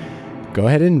orifices. Go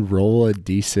ahead and roll a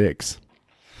d6.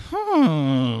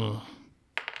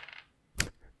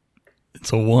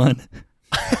 It's a 1.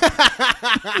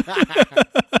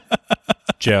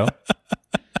 Joe,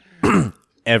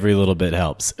 every little bit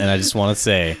helps. And I just want to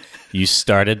say, you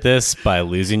started this by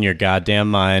losing your goddamn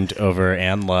mind over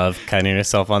Ann Love cutting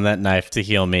herself on that knife to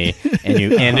heal me, and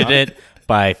you ended it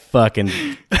by fucking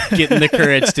getting the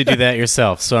courage to do that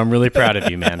yourself. So I'm really proud of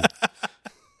you, man.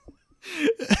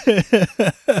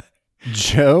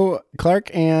 Joe, Clark,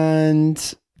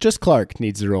 and just Clark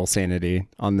needs to roll sanity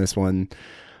on this one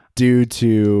due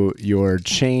to your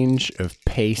change of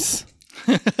pace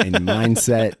and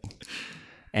mindset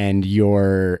and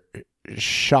your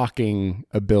shocking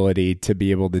ability to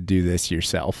be able to do this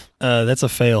yourself. That's a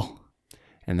fail.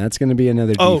 And that's going to be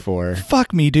another Oh, D4.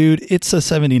 fuck me, dude. It's a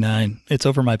 79. It's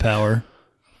over my power.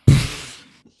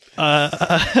 Fuck!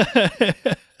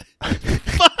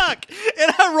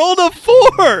 And I rolled a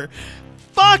 4!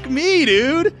 Fuck me,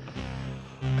 dude!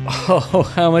 Oh,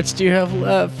 how much do you have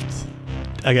left?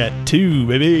 I got 2,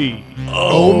 baby.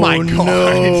 Oh my God.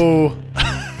 No.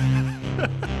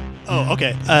 Oh,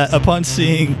 okay. Upon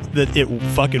seeing that it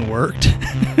fucking worked,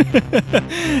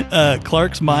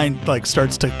 Clark's mind like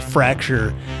starts to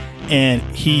fracture, and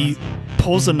he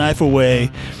pulls the knife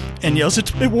away and yells,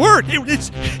 "It worked!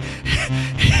 It's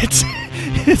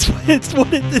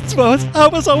what I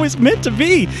was always meant to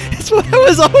be. It's what I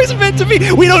was always meant to be.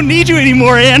 We don't need you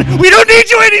anymore, Ann. We don't need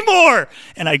you anymore."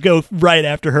 And I go right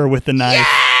after her with the knife.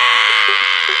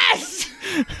 Yes!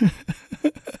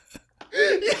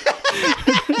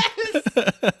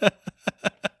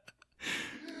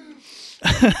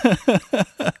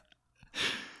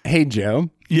 Hey, Joe.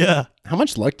 Yeah, How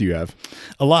much luck do you have?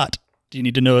 a lot. Do you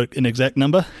need to know an exact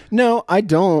number? No, I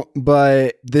don't,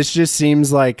 but this just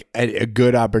seems like a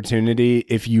good opportunity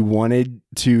if you wanted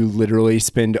to literally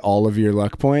spend all of your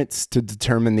luck points to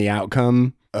determine the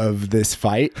outcome of this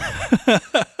fight.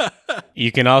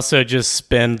 You can also just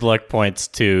spend luck points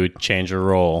to change a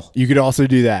roll. You could also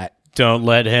do that. Don't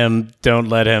let him.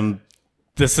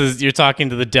 You're talking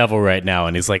to the devil right now,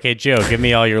 and he's like, "Hey, Joe, give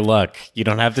me all your luck." You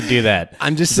don't have to do that.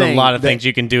 I'm just There's saying a lot of that- things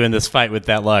you can do in this fight with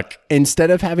that luck.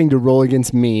 Instead of having to roll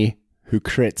against me, who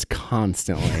crits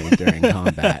constantly during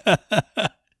combat,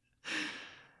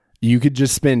 you could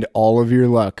just spend all of your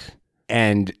luck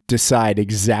and decide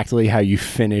exactly how you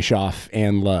finish off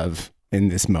Ann Love in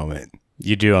this moment.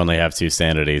 You do only have 2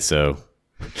 sanity, so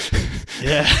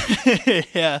Yeah,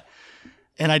 yeah.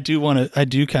 And I do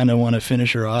kind of want to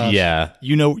finish her off. yeah.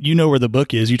 You know where the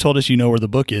book is. You told us you know where the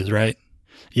book is, right?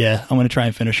 Yeah, I'm going to try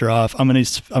and finish her off. I'm going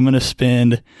to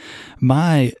spend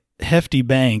my hefty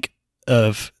bank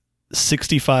of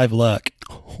 65 luck,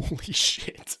 Holy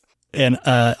shit. and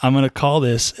I'm going to call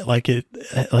this like it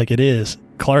is.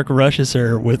 Clark rushes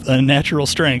her with unnatural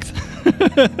strength.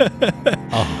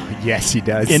 Oh, yes, he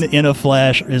does. in a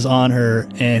flash is on her,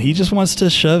 and he just wants to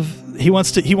shove. He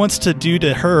wants to do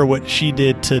to her what she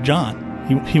did to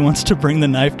John. He wants to bring the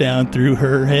knife down through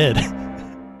her head.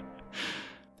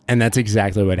 And that's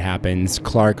exactly what happens.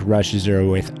 Clark rushes her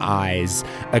with eyes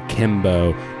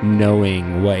akimbo,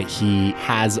 knowing what he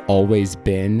has always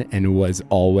been and was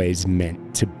always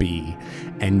meant to be,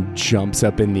 and jumps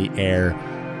up in the air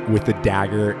with the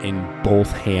dagger in both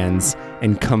hands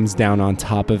and comes down on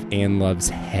top of Anne Love's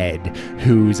head,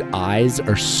 whose eyes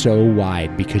are so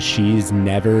wide because she's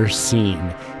never seen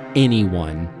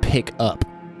anyone pick up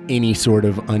any sort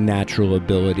of unnatural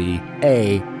ability,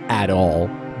 A, at all,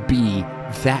 B,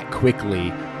 that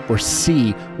quickly, or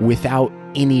C, without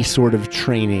any sort of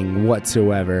training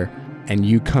whatsoever. And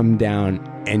you come down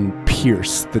and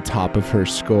pierce the top of her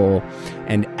skull.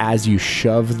 And as you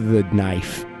shove the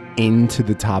knife into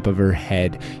the top of her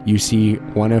head, you see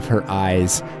one of her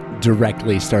eyes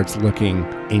directly starts looking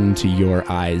into your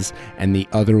eyes, and the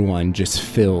other one just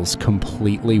fills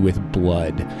completely with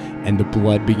blood, and the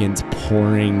blood begins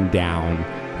pouring down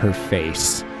her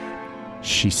face.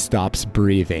 She stops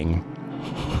breathing,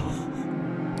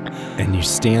 and you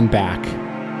stand back,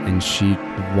 and she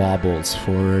wobbles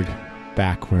forward,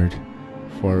 backward,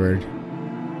 forward,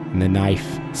 and the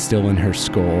knife still in her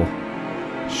skull.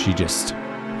 She just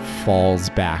falls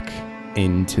back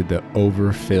into the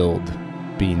overfilled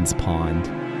Beans Pond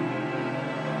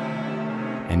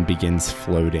and begins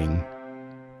floating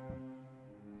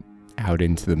out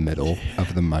into the middle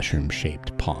of the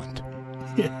mushroom-shaped pond.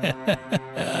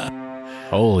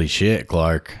 Holy shit,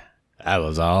 Clark. That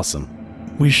was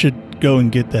awesome. We should go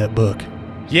and get that book.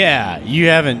 Yeah, you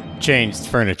haven't changed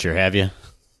furniture, have you?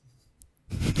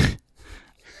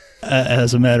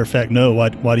 As a matter of fact, no.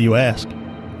 Why do you ask?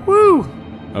 Woo!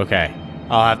 Okay.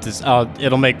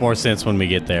 It'll make more sense when we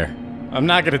get there. I'm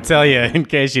not going to tell you in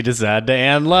case you decide to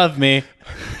and love me.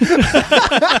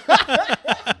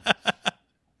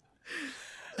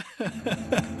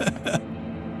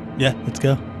 Yeah, let's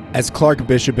go. As Clark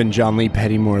Bishop and John Lee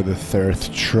Pettymore III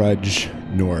trudge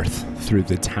north through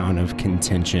the town of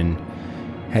Contention,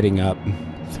 heading up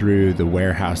through the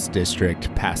warehouse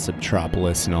district, past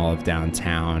Subtropolis and all of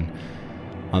downtown,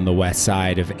 on the west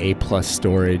side of A+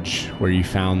 Storage, where you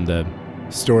found the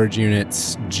storage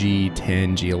units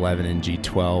G10, G11, and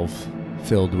G12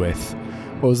 filled with,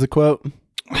 what was the quote?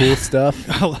 Cool stuff.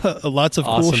 Lots of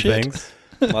Awesome cool shit. things.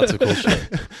 Lots of cool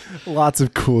shit. Lots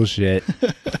of cool shit.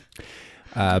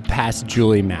 Past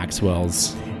Julie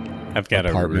Maxwell's I've got a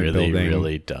apartment really, building.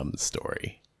 really dumb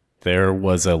story. There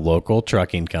was a local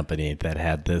trucking company that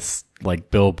had this like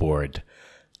billboard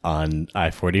on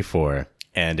I-44,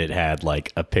 and it had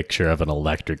like a picture of an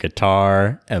electric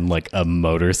guitar and like a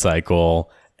motorcycle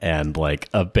and like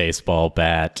a baseball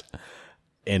bat.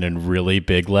 And in really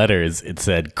big letters, it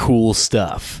said cool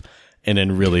stuff. And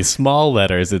in really small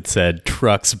letters, it said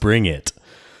trucks bring it.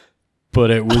 But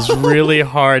it was really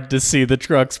hard to see the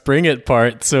trucks bring it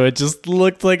part, so it just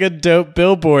looked like a dope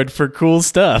billboard for cool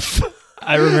stuff.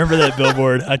 I remember that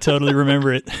billboard. I totally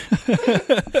remember it.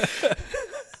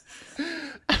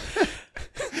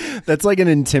 That's like an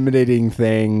intimidating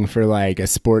thing for like a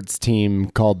sports team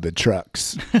called the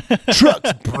Trucks.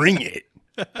 Trucks bring it.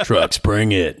 Trucks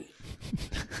bring it.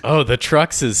 Oh, the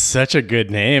Trucks is such a good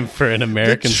name for an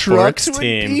American Trucks sports would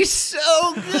team. be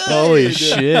so good. Holy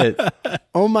shit.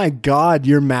 Oh my God,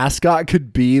 your mascot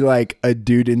could be like a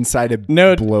dude inside a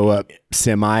blow up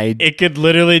semi. It could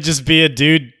literally just be a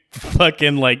dude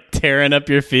fucking like tearing up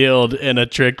your field in a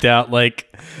tricked out like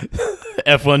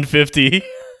F-150.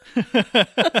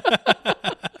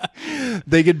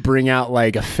 They could bring out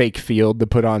like a fake field to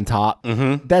put on top.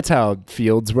 Mm-hmm. That's how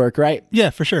fields work, right?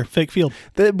 Yeah, for sure. Fake field.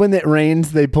 When it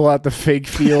rains, they pull out the fake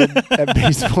field at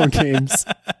baseball games.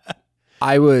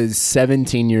 I was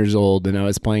 17 years old and I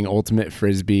was playing Ultimate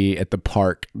Frisbee at the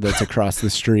park that's across the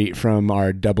street from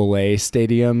our AA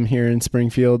stadium here in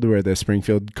Springfield, where the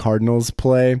Springfield Cardinals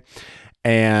play.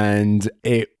 And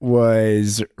it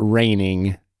was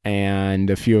raining, and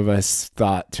a few of us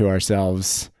thought to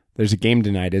ourselves, there's a game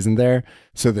tonight, isn't there?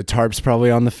 So the tarp's probably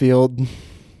on the field.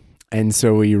 And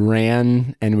so we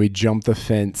ran and we jumped the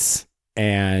fence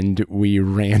and we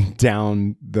ran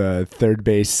down the third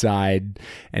base side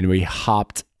and we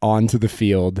hopped onto the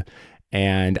field,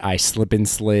 and I slip and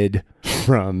slid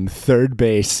from third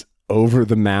base over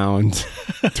the mound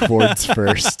towards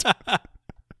first.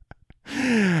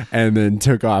 And then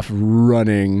took off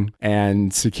running,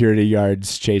 and security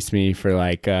guards chased me for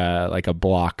like a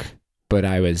block. But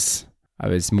I was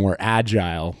more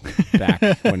agile back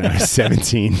when I was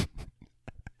 17.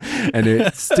 And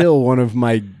it's still one of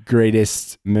my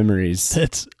greatest memories.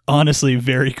 That's honestly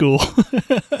very cool.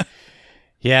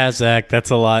 Yeah, Zach, that's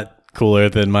a lot cooler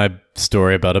than my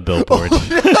story about a billboard.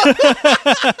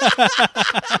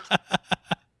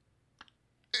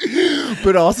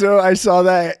 But also, I saw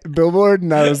that billboard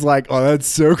and I was like, oh, that's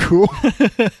so cool.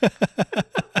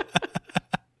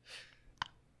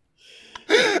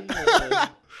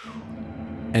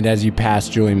 And as you pass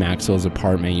Julie Maxwell's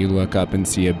apartment, you look up and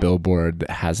see a billboard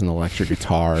that has an electric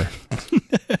guitar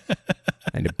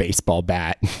and a baseball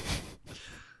bat.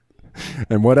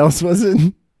 And what else was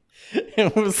it?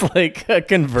 It was like a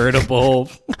convertible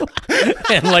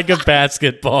and like a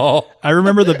basketball. I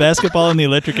remember the basketball and the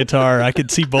electric guitar. I could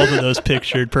see both of those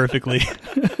pictured perfectly.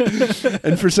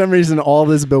 And for some reason, all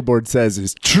this billboard says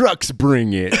is trucks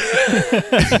bring it.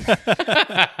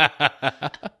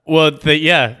 Well,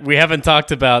 we haven't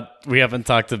talked about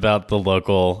the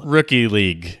local rookie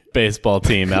league baseball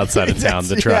team outside of town,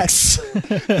 the Trucks.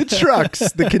 Yes. The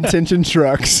Trucks, the contention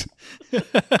Trucks.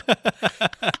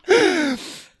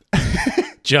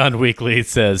 John Weekly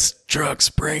says, "Trucks,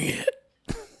 bring it."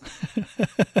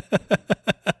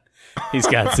 He's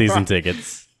got season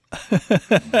tickets.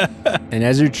 And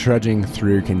as you're trudging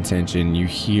through contention, you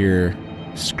hear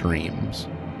screams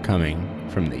coming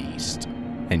from the east.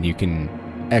 And you can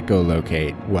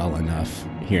echolocate well enough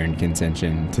here in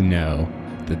contention to know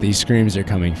that these screams are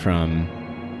coming from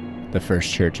the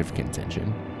First Church of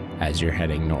Contention as you're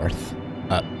heading north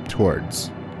up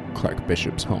towards Clark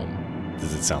Bishop's home.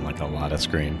 Does it sound like a lot of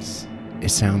screams? It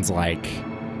sounds like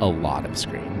a lot of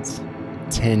screams.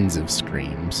 Tens of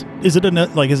screams. Is it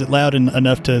enough? Like, is it loud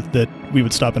enough that we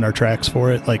would stop in our tracks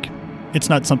for it? Like, it's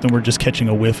not something we're just catching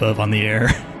a whiff of on the air.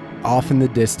 Off in the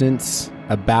distance,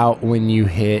 about when you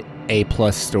hit A+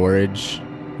 storage,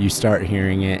 you start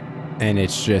hearing it, and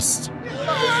it's just...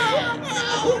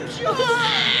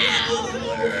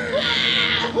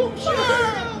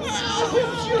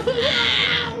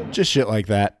 just shit like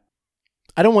that.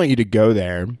 I don't want you to go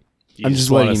there. I'm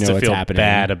just letting you know what's happening.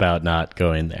 Bad about not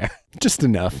going there. Just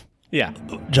enough. Yeah,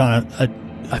 John,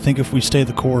 I think if we stay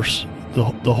the course,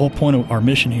 the whole point of our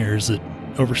mission here is that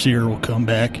Overseer will come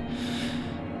back,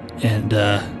 and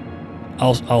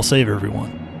I'll save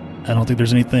everyone. I don't think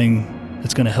there's anything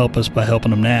that's going to help us by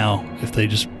helping them now. If they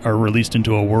just are released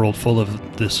into a world full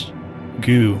of this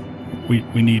goo, we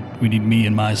need me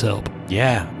and Mai's help.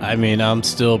 Yeah, I mean, I'm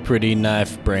still pretty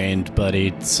knife-brained,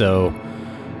 buddy, so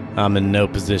I'm in no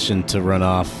position to run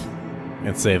off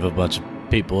and save a bunch of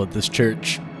people at this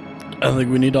church. I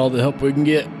think we need all the help we can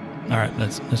get. All right,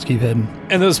 let's keep heading.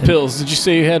 And those pills, did you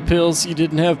say you had pills? You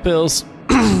didn't have pills?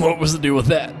 What was the deal with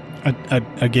that?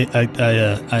 I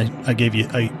gave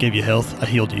you health. I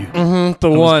healed you.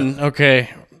 Okay.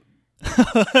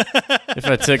 If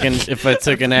I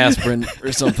took an aspirin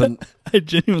or something. I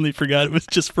genuinely forgot it was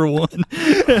just for one.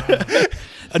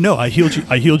 No, I healed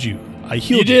you.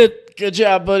 You did. Good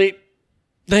job, buddy.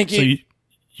 Thank you. So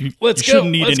you Let's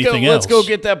shouldn't need anything else. Let's go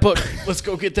get that book. Let's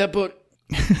go get that book.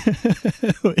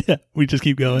 Yeah, we just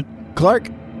keep going. Clark,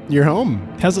 you're home.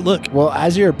 How's it look? Well,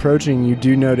 as you're approaching, you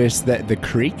do notice that the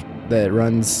creek that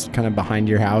runs kind of behind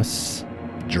your house,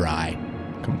 dry.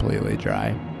 Completely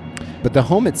dry. But the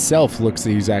home itself looks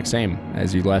the exact same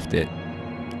as you left it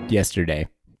yesterday.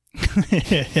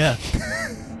 Yeah.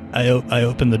 I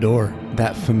opened the door.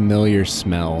 That familiar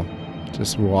smell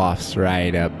just wafts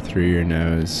right up through your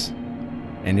nose.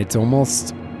 And it's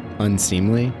almost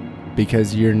unseemly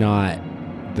because you're not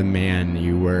the man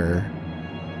you were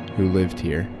who lived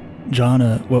here. John,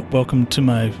 welcome to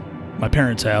my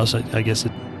parents' house. I guess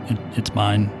it's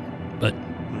mine, but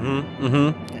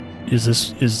is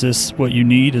this what you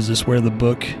need? Is this where the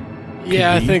book?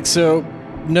 Yeah, I think so.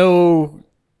 No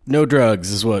drugs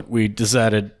is what we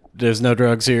decided. There's no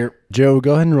drugs here. Joe,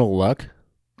 go ahead and roll luck.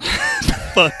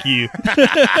 Fuck you.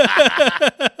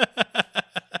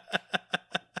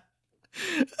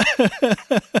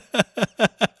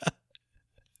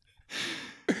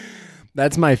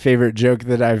 That's my favorite joke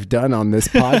that I've done on this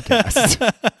podcast.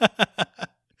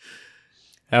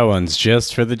 That one's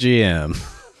just for the GM.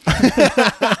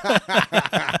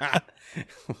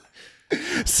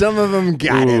 Some of them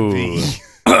gotta be.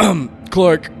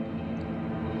 Clark,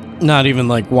 not even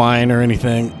like wine or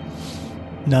anything.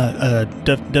 No,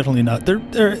 definitely not.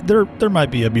 There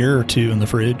might be a beer or two in the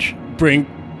fridge.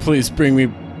 Please bring me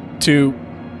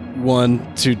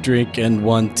one to drink and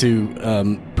one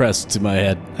to press to my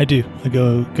head. I do. I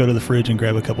go to the fridge and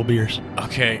grab a couple beers.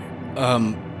 Okay.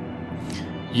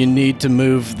 You need to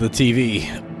move the TV.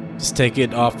 Just take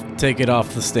it off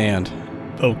the stand.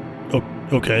 Oh,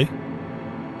 okay.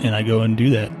 And I go and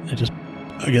do that.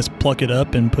 I guess pluck it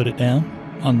up and put it down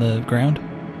on the ground.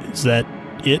 Is that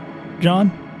it,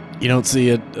 John? You don't see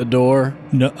a door?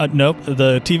 No, nope.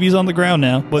 The TV's on the ground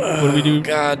now. What do we do?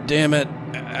 God damn it.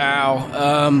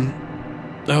 Ow.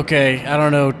 Okay, I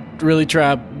don't know. Really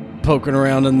try poking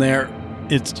around in there.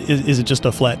 Is it just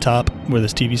a flat top where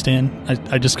this TV stand?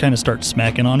 I just kind of start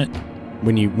smacking on it.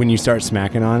 When you start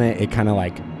smacking on it, it kind of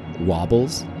like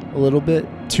wobbles a little bit.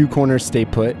 2 corners stay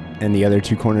put, and the other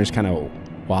 2 corners kind of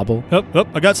wobble. Oh,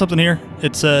 I got something here.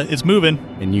 It's moving.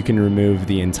 And you can remove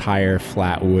the entire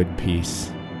flat wood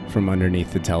piece from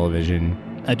underneath the television.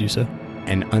 I do so.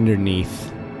 And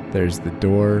underneath, there's the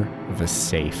door of a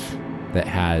safe that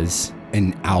has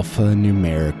an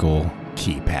alphanumerical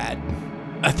keypad.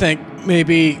 I think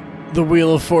maybe the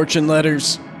Wheel of Fortune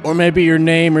letters, or maybe your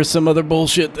name or some other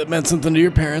bullshit that meant something to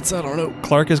your parents. I don't know.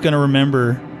 Clark is going to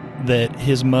remember that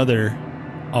his mother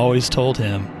always told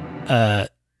him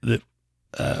that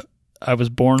I was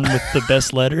born with the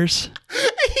best letters.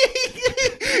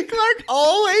 Clark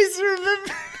always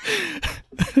remembers.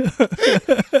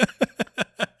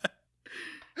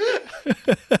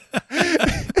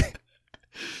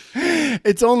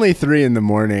 It's only 3 a.m.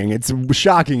 It's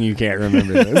shocking you can't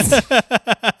remember this.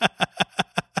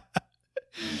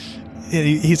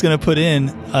 He's going to put in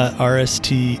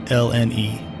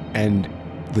RSTLNE. And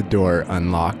the door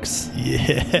unlocks.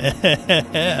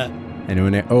 Yeah. And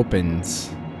when it opens,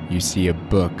 you see a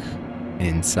book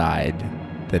inside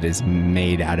that is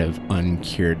made out of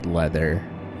uncured leather.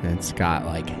 And it's got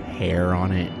like hair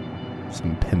on it,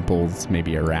 some pimples,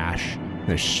 maybe a rash.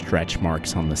 There's stretch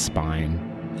marks on the spine.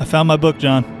 I found my book,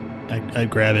 John. I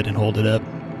grab it and hold it up.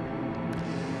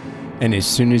 And as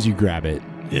soon as you grab it...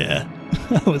 Yeah,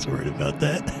 I was worried about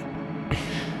that.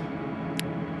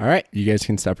 All right, you guys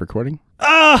can stop recording.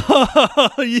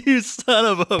 Oh, you son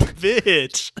of a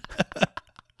bitch.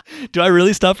 Do I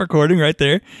really stop recording right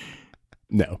there?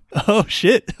 No. Oh,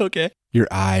 shit. Okay. Your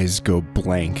eyes go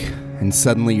blank, and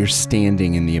suddenly you're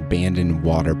standing in the abandoned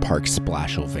water park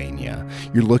Splashylvania.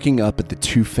 You're looking up at the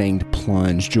 2-fanged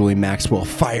plunge. Julie Maxwell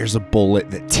fires a bullet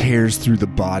that tears through the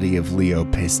body of Leo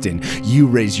Piston. You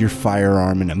raise your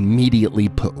firearm and immediately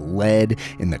put lead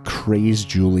in the crazed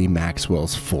Julie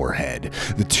Maxwell's forehead.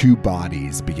 The 2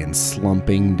 bodies begin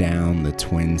slumping down the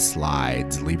twin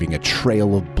slides, leaving a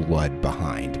trail of blood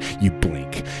behind. You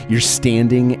blink. You're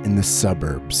standing in the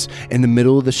suburbs, in the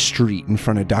middle of the street in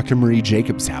front of Dr. Marie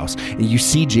Jacobs' house, and you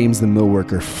see James the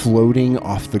millworker floating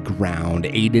off the ground.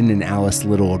 Aiden and Alice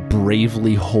Little are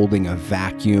bravely holding a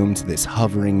vacuum to this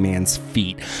hovering man's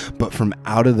feet, but from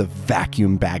out of the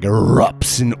vacuum bag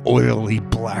erupts an oily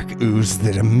black ooze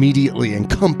that immediately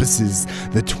encompasses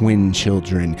the twin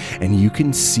children, and you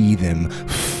can see them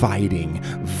fighting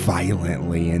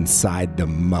violently inside the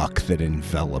muck that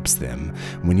envelops them.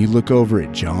 When you look over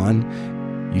at John,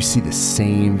 you see the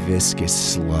same viscous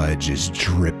sludge is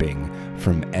dripping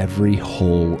from every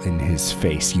hole in his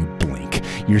face. You blink.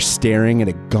 You're staring at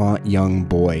a gaunt young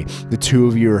boy. The 2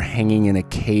 of you are hanging in a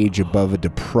cage above a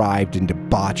deprived and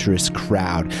debaucherous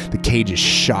crowd. The cage is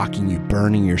shocking you,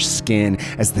 burning your skin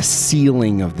as the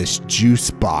ceiling of this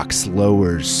juice box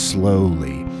lowers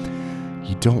slowly.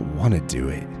 You don't want to do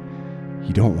it.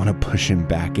 You don't want to push him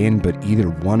back in, but either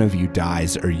one of you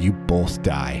dies or you both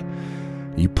die.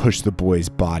 You push the boy's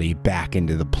body back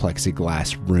into the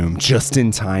plexiglass room just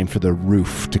in time for the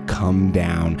roof to come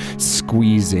down,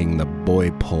 squeezing the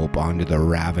boy pulp onto the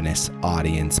ravenous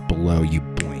audience below. You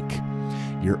blink.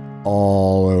 You're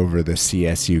all over the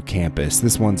CSU campus.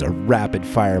 This one's a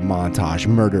rapid-fire montage,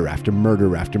 murder after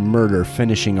murder after murder,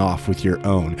 finishing off with your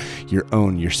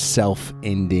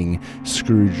self-ending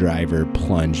screwdriver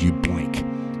plunge. You blink.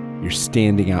 You're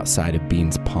standing outside of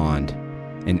Bean's Pond,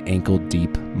 an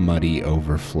ankle-deep, muddy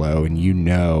overflow, and you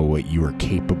know what you are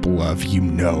capable of. You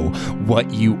know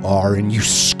what you are, and you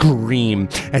scream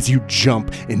as you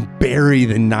jump and bury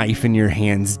the knife in your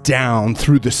hands down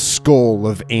through the skull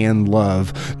of Anne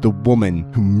Love, the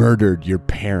woman who murdered your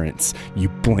parents. You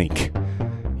blink.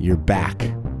 You're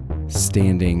back,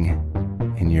 standing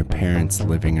in your parents'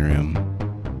 living room.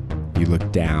 You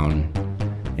look down,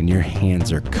 and your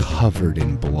hands are covered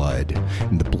in blood,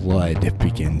 and the blood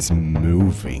begins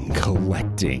moving,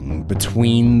 collecting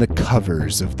between the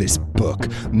covers of this book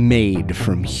made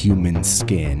from human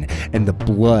skin, and the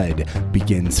blood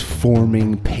begins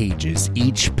forming pages,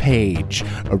 each page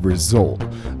a result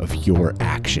of your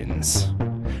actions.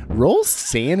 Roll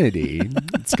sanity.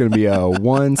 It's going to be a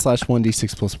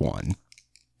 1/1d6 plus 1.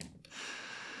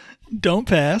 Don't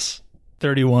pass.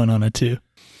 31 on a 2.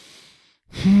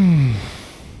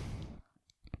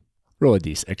 Roll a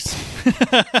d6.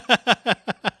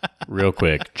 Real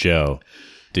quick, Joe,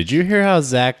 did you hear how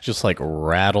Zach just like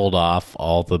rattled off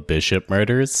all the Bishop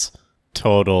murders?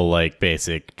 Total like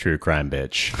basic true crime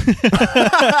bitch.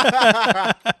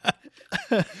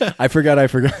 I forgot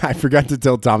to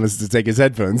tell Thomas to take his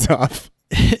headphones off.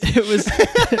 It was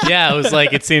Yeah, it was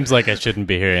like, it seems like I shouldn't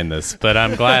be hearing this, but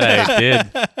I'm glad I did.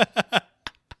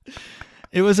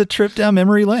 It was a trip down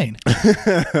memory lane.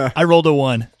 I rolled a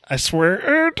 1. I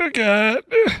swear to God,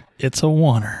 it's a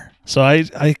 1er. So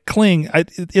I cling.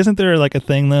 Isn't there like a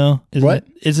thing though?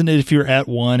 Isn't it if you're at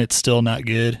 1, it's still not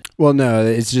good? Well, no,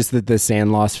 it's just that the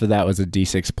sand loss for that was a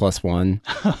D6 plus 1.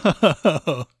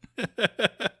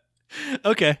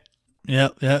 Okay.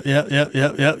 Yep.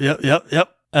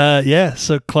 Yeah.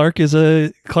 So Clark is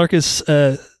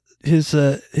he's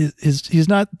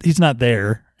not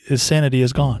there. His sanity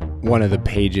is gone. One of the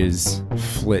pages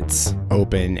flits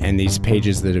open, and these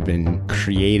pages that have been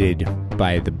created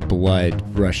by the blood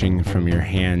rushing from your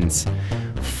hands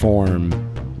form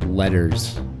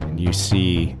letters, and you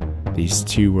see these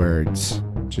 2 words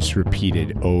just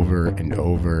repeated over and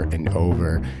over and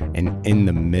over, and in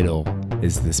the middle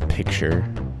is this picture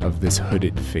of this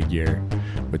hooded figure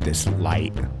with this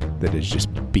light that is just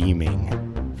beaming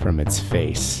from its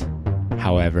face.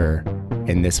 However,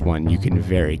 in this one, you can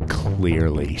very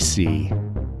clearly see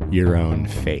your own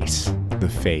face, the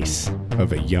face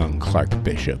of a young Clark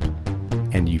Bishop,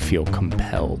 and you feel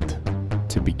compelled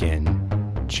to begin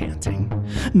chanting.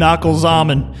 Knuckles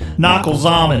Almond, Knuckles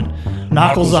Almond,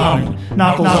 Knuckles Almond,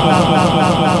 Knuckles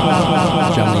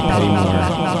Almond. John Lee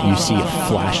Pettymore, you see a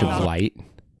flash of light,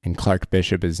 and Clark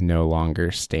Bishop is no longer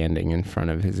standing in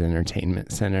front of his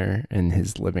entertainment center in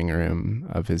his living room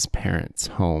of his parents'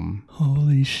 home.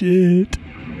 Holy shit.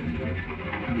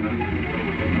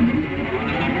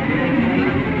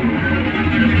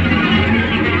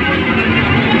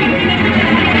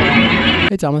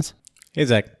 Hey, Thomas. Hey,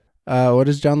 Zach. What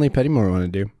does John Lee Pettymore want to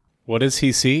do? What does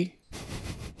he see?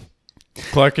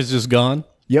 Clark is just gone?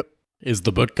 Yep. Is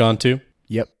the book gone too?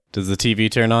 Yep. Does the TV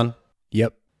turn on?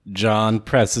 Yep. John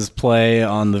presses play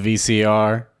on the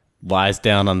VCR, lies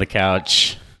down on the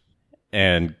couch,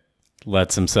 and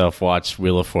lets himself watch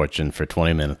Wheel of Fortune for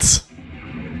 20 minutes.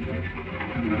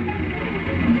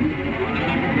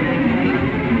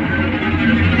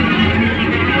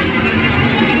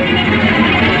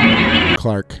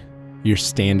 Clark, you're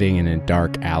standing in a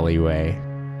dark alleyway,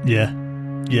 Yeah.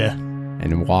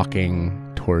 and walking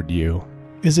toward you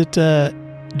Is it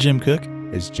Jim Cook?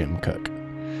 is Jim Cook.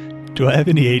 Do I have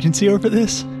any agency over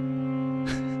this?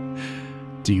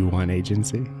 Do you want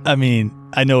agency? I mean,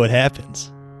 I know what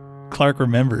happens. Clark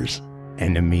remembers.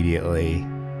 And immediately,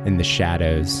 in the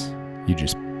shadows, you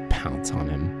just pounce on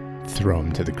him, throw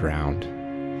him to the ground,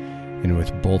 and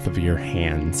with both of your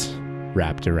hands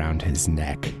wrapped around his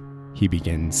neck, he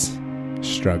begins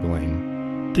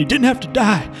struggling. They didn't have to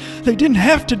die. They didn't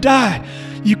have to die.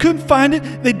 You couldn't find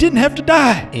it. They didn't have to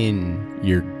die. In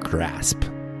your grasp,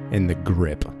 in the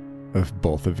grip of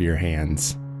both of your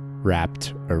hands,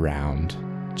 wrapped around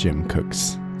Jim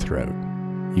Cook's throat,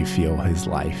 you feel his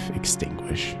life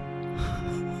extinguish.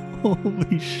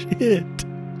 Holy shit.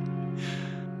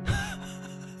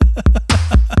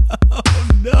 Oh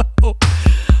no.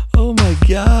 Oh my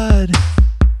God.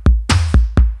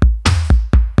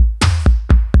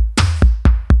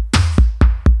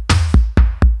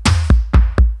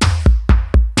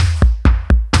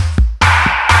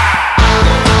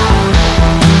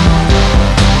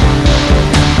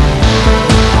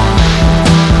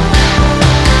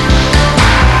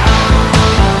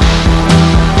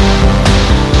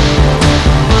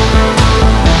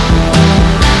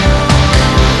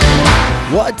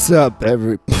 What's up,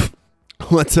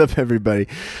 everybody?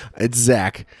 It's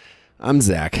Zach. I'm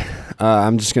Zach.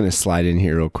 I'm just going to slide in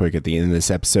here real quick at the end of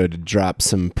this episode to drop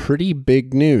some pretty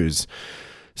big news.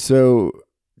 So,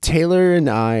 Taylor and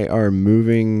I are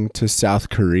moving to South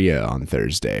Korea on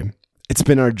Thursday. It's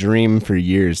been our dream for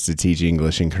years to teach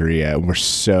English in Korea, and we're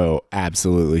so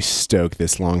absolutely stoked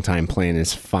this long-time plan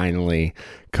is finally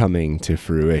coming to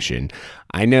fruition.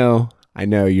 I know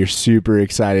you're super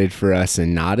excited for us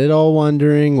and not at all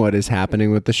wondering what is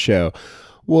happening with the show.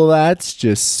 Well, that's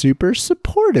just super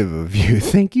supportive of you.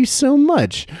 Thank you so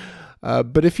much.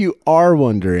 But if you are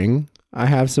wondering, I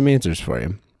have some answers for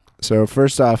you. So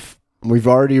first off, we've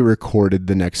already recorded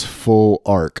the next full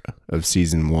arc of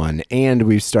season 1, and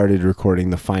we've started recording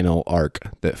the final arc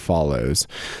that follows.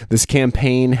 This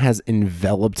campaign has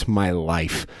enveloped my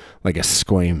life like a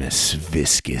squamous,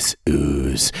 viscous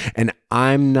ooze, and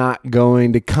I'm not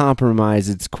going to compromise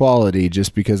its quality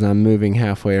just because I'm moving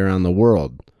halfway around the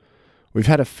world. We've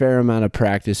had a fair amount of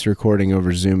practice recording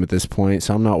over Zoom at this point,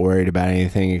 so I'm not worried about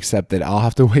anything except that I'll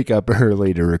have to wake up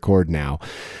early to record now.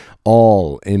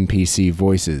 All NPC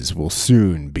voices will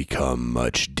soon become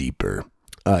much deeper.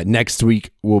 Next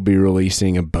week, we'll be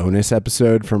releasing a bonus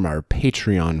episode from our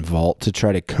Patreon vault to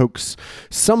try to coax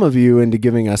some of you into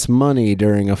giving us money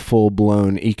during a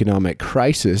full-blown economic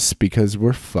crisis because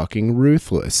we're fucking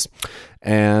ruthless.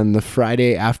 And the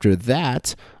Friday after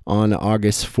that, on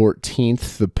August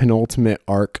 14th, the penultimate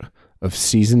arc of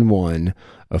Season 1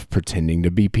 of Pretending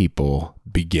to Be People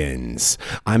begins.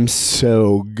 I'm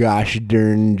so gosh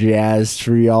darn jazzed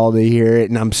for y'all to hear it,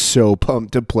 and I'm so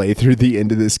pumped to play through the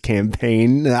end of this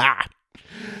campaign.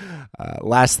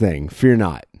 Last thing, fear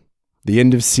not. The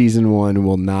end of Season 1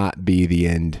 will not be the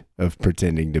end of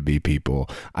Pretending to Be People.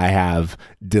 I have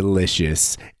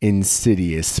delicious,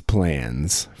 insidious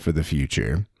plans for the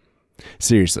future.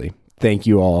 Seriously, thank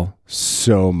you all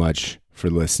so much for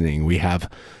listening. We have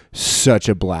such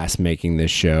a blast making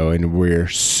this show, and we're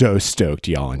so stoked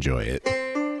y'all enjoy it.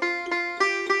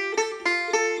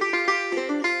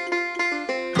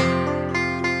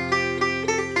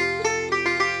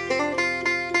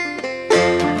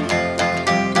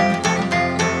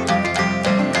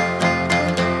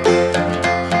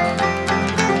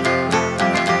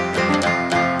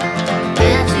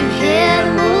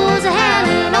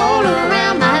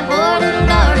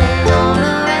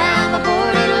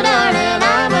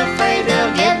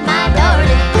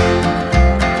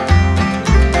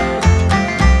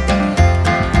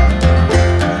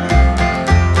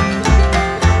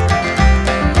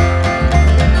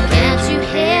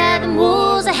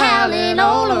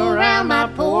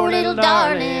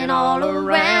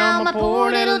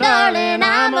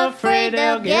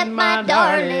 Get my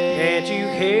darling. Can't you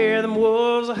hear them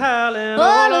wolves howling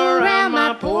all around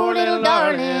my poor little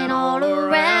darling? All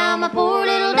around my poor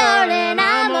little darling.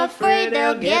 I'm afraid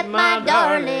they'll get my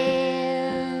darling.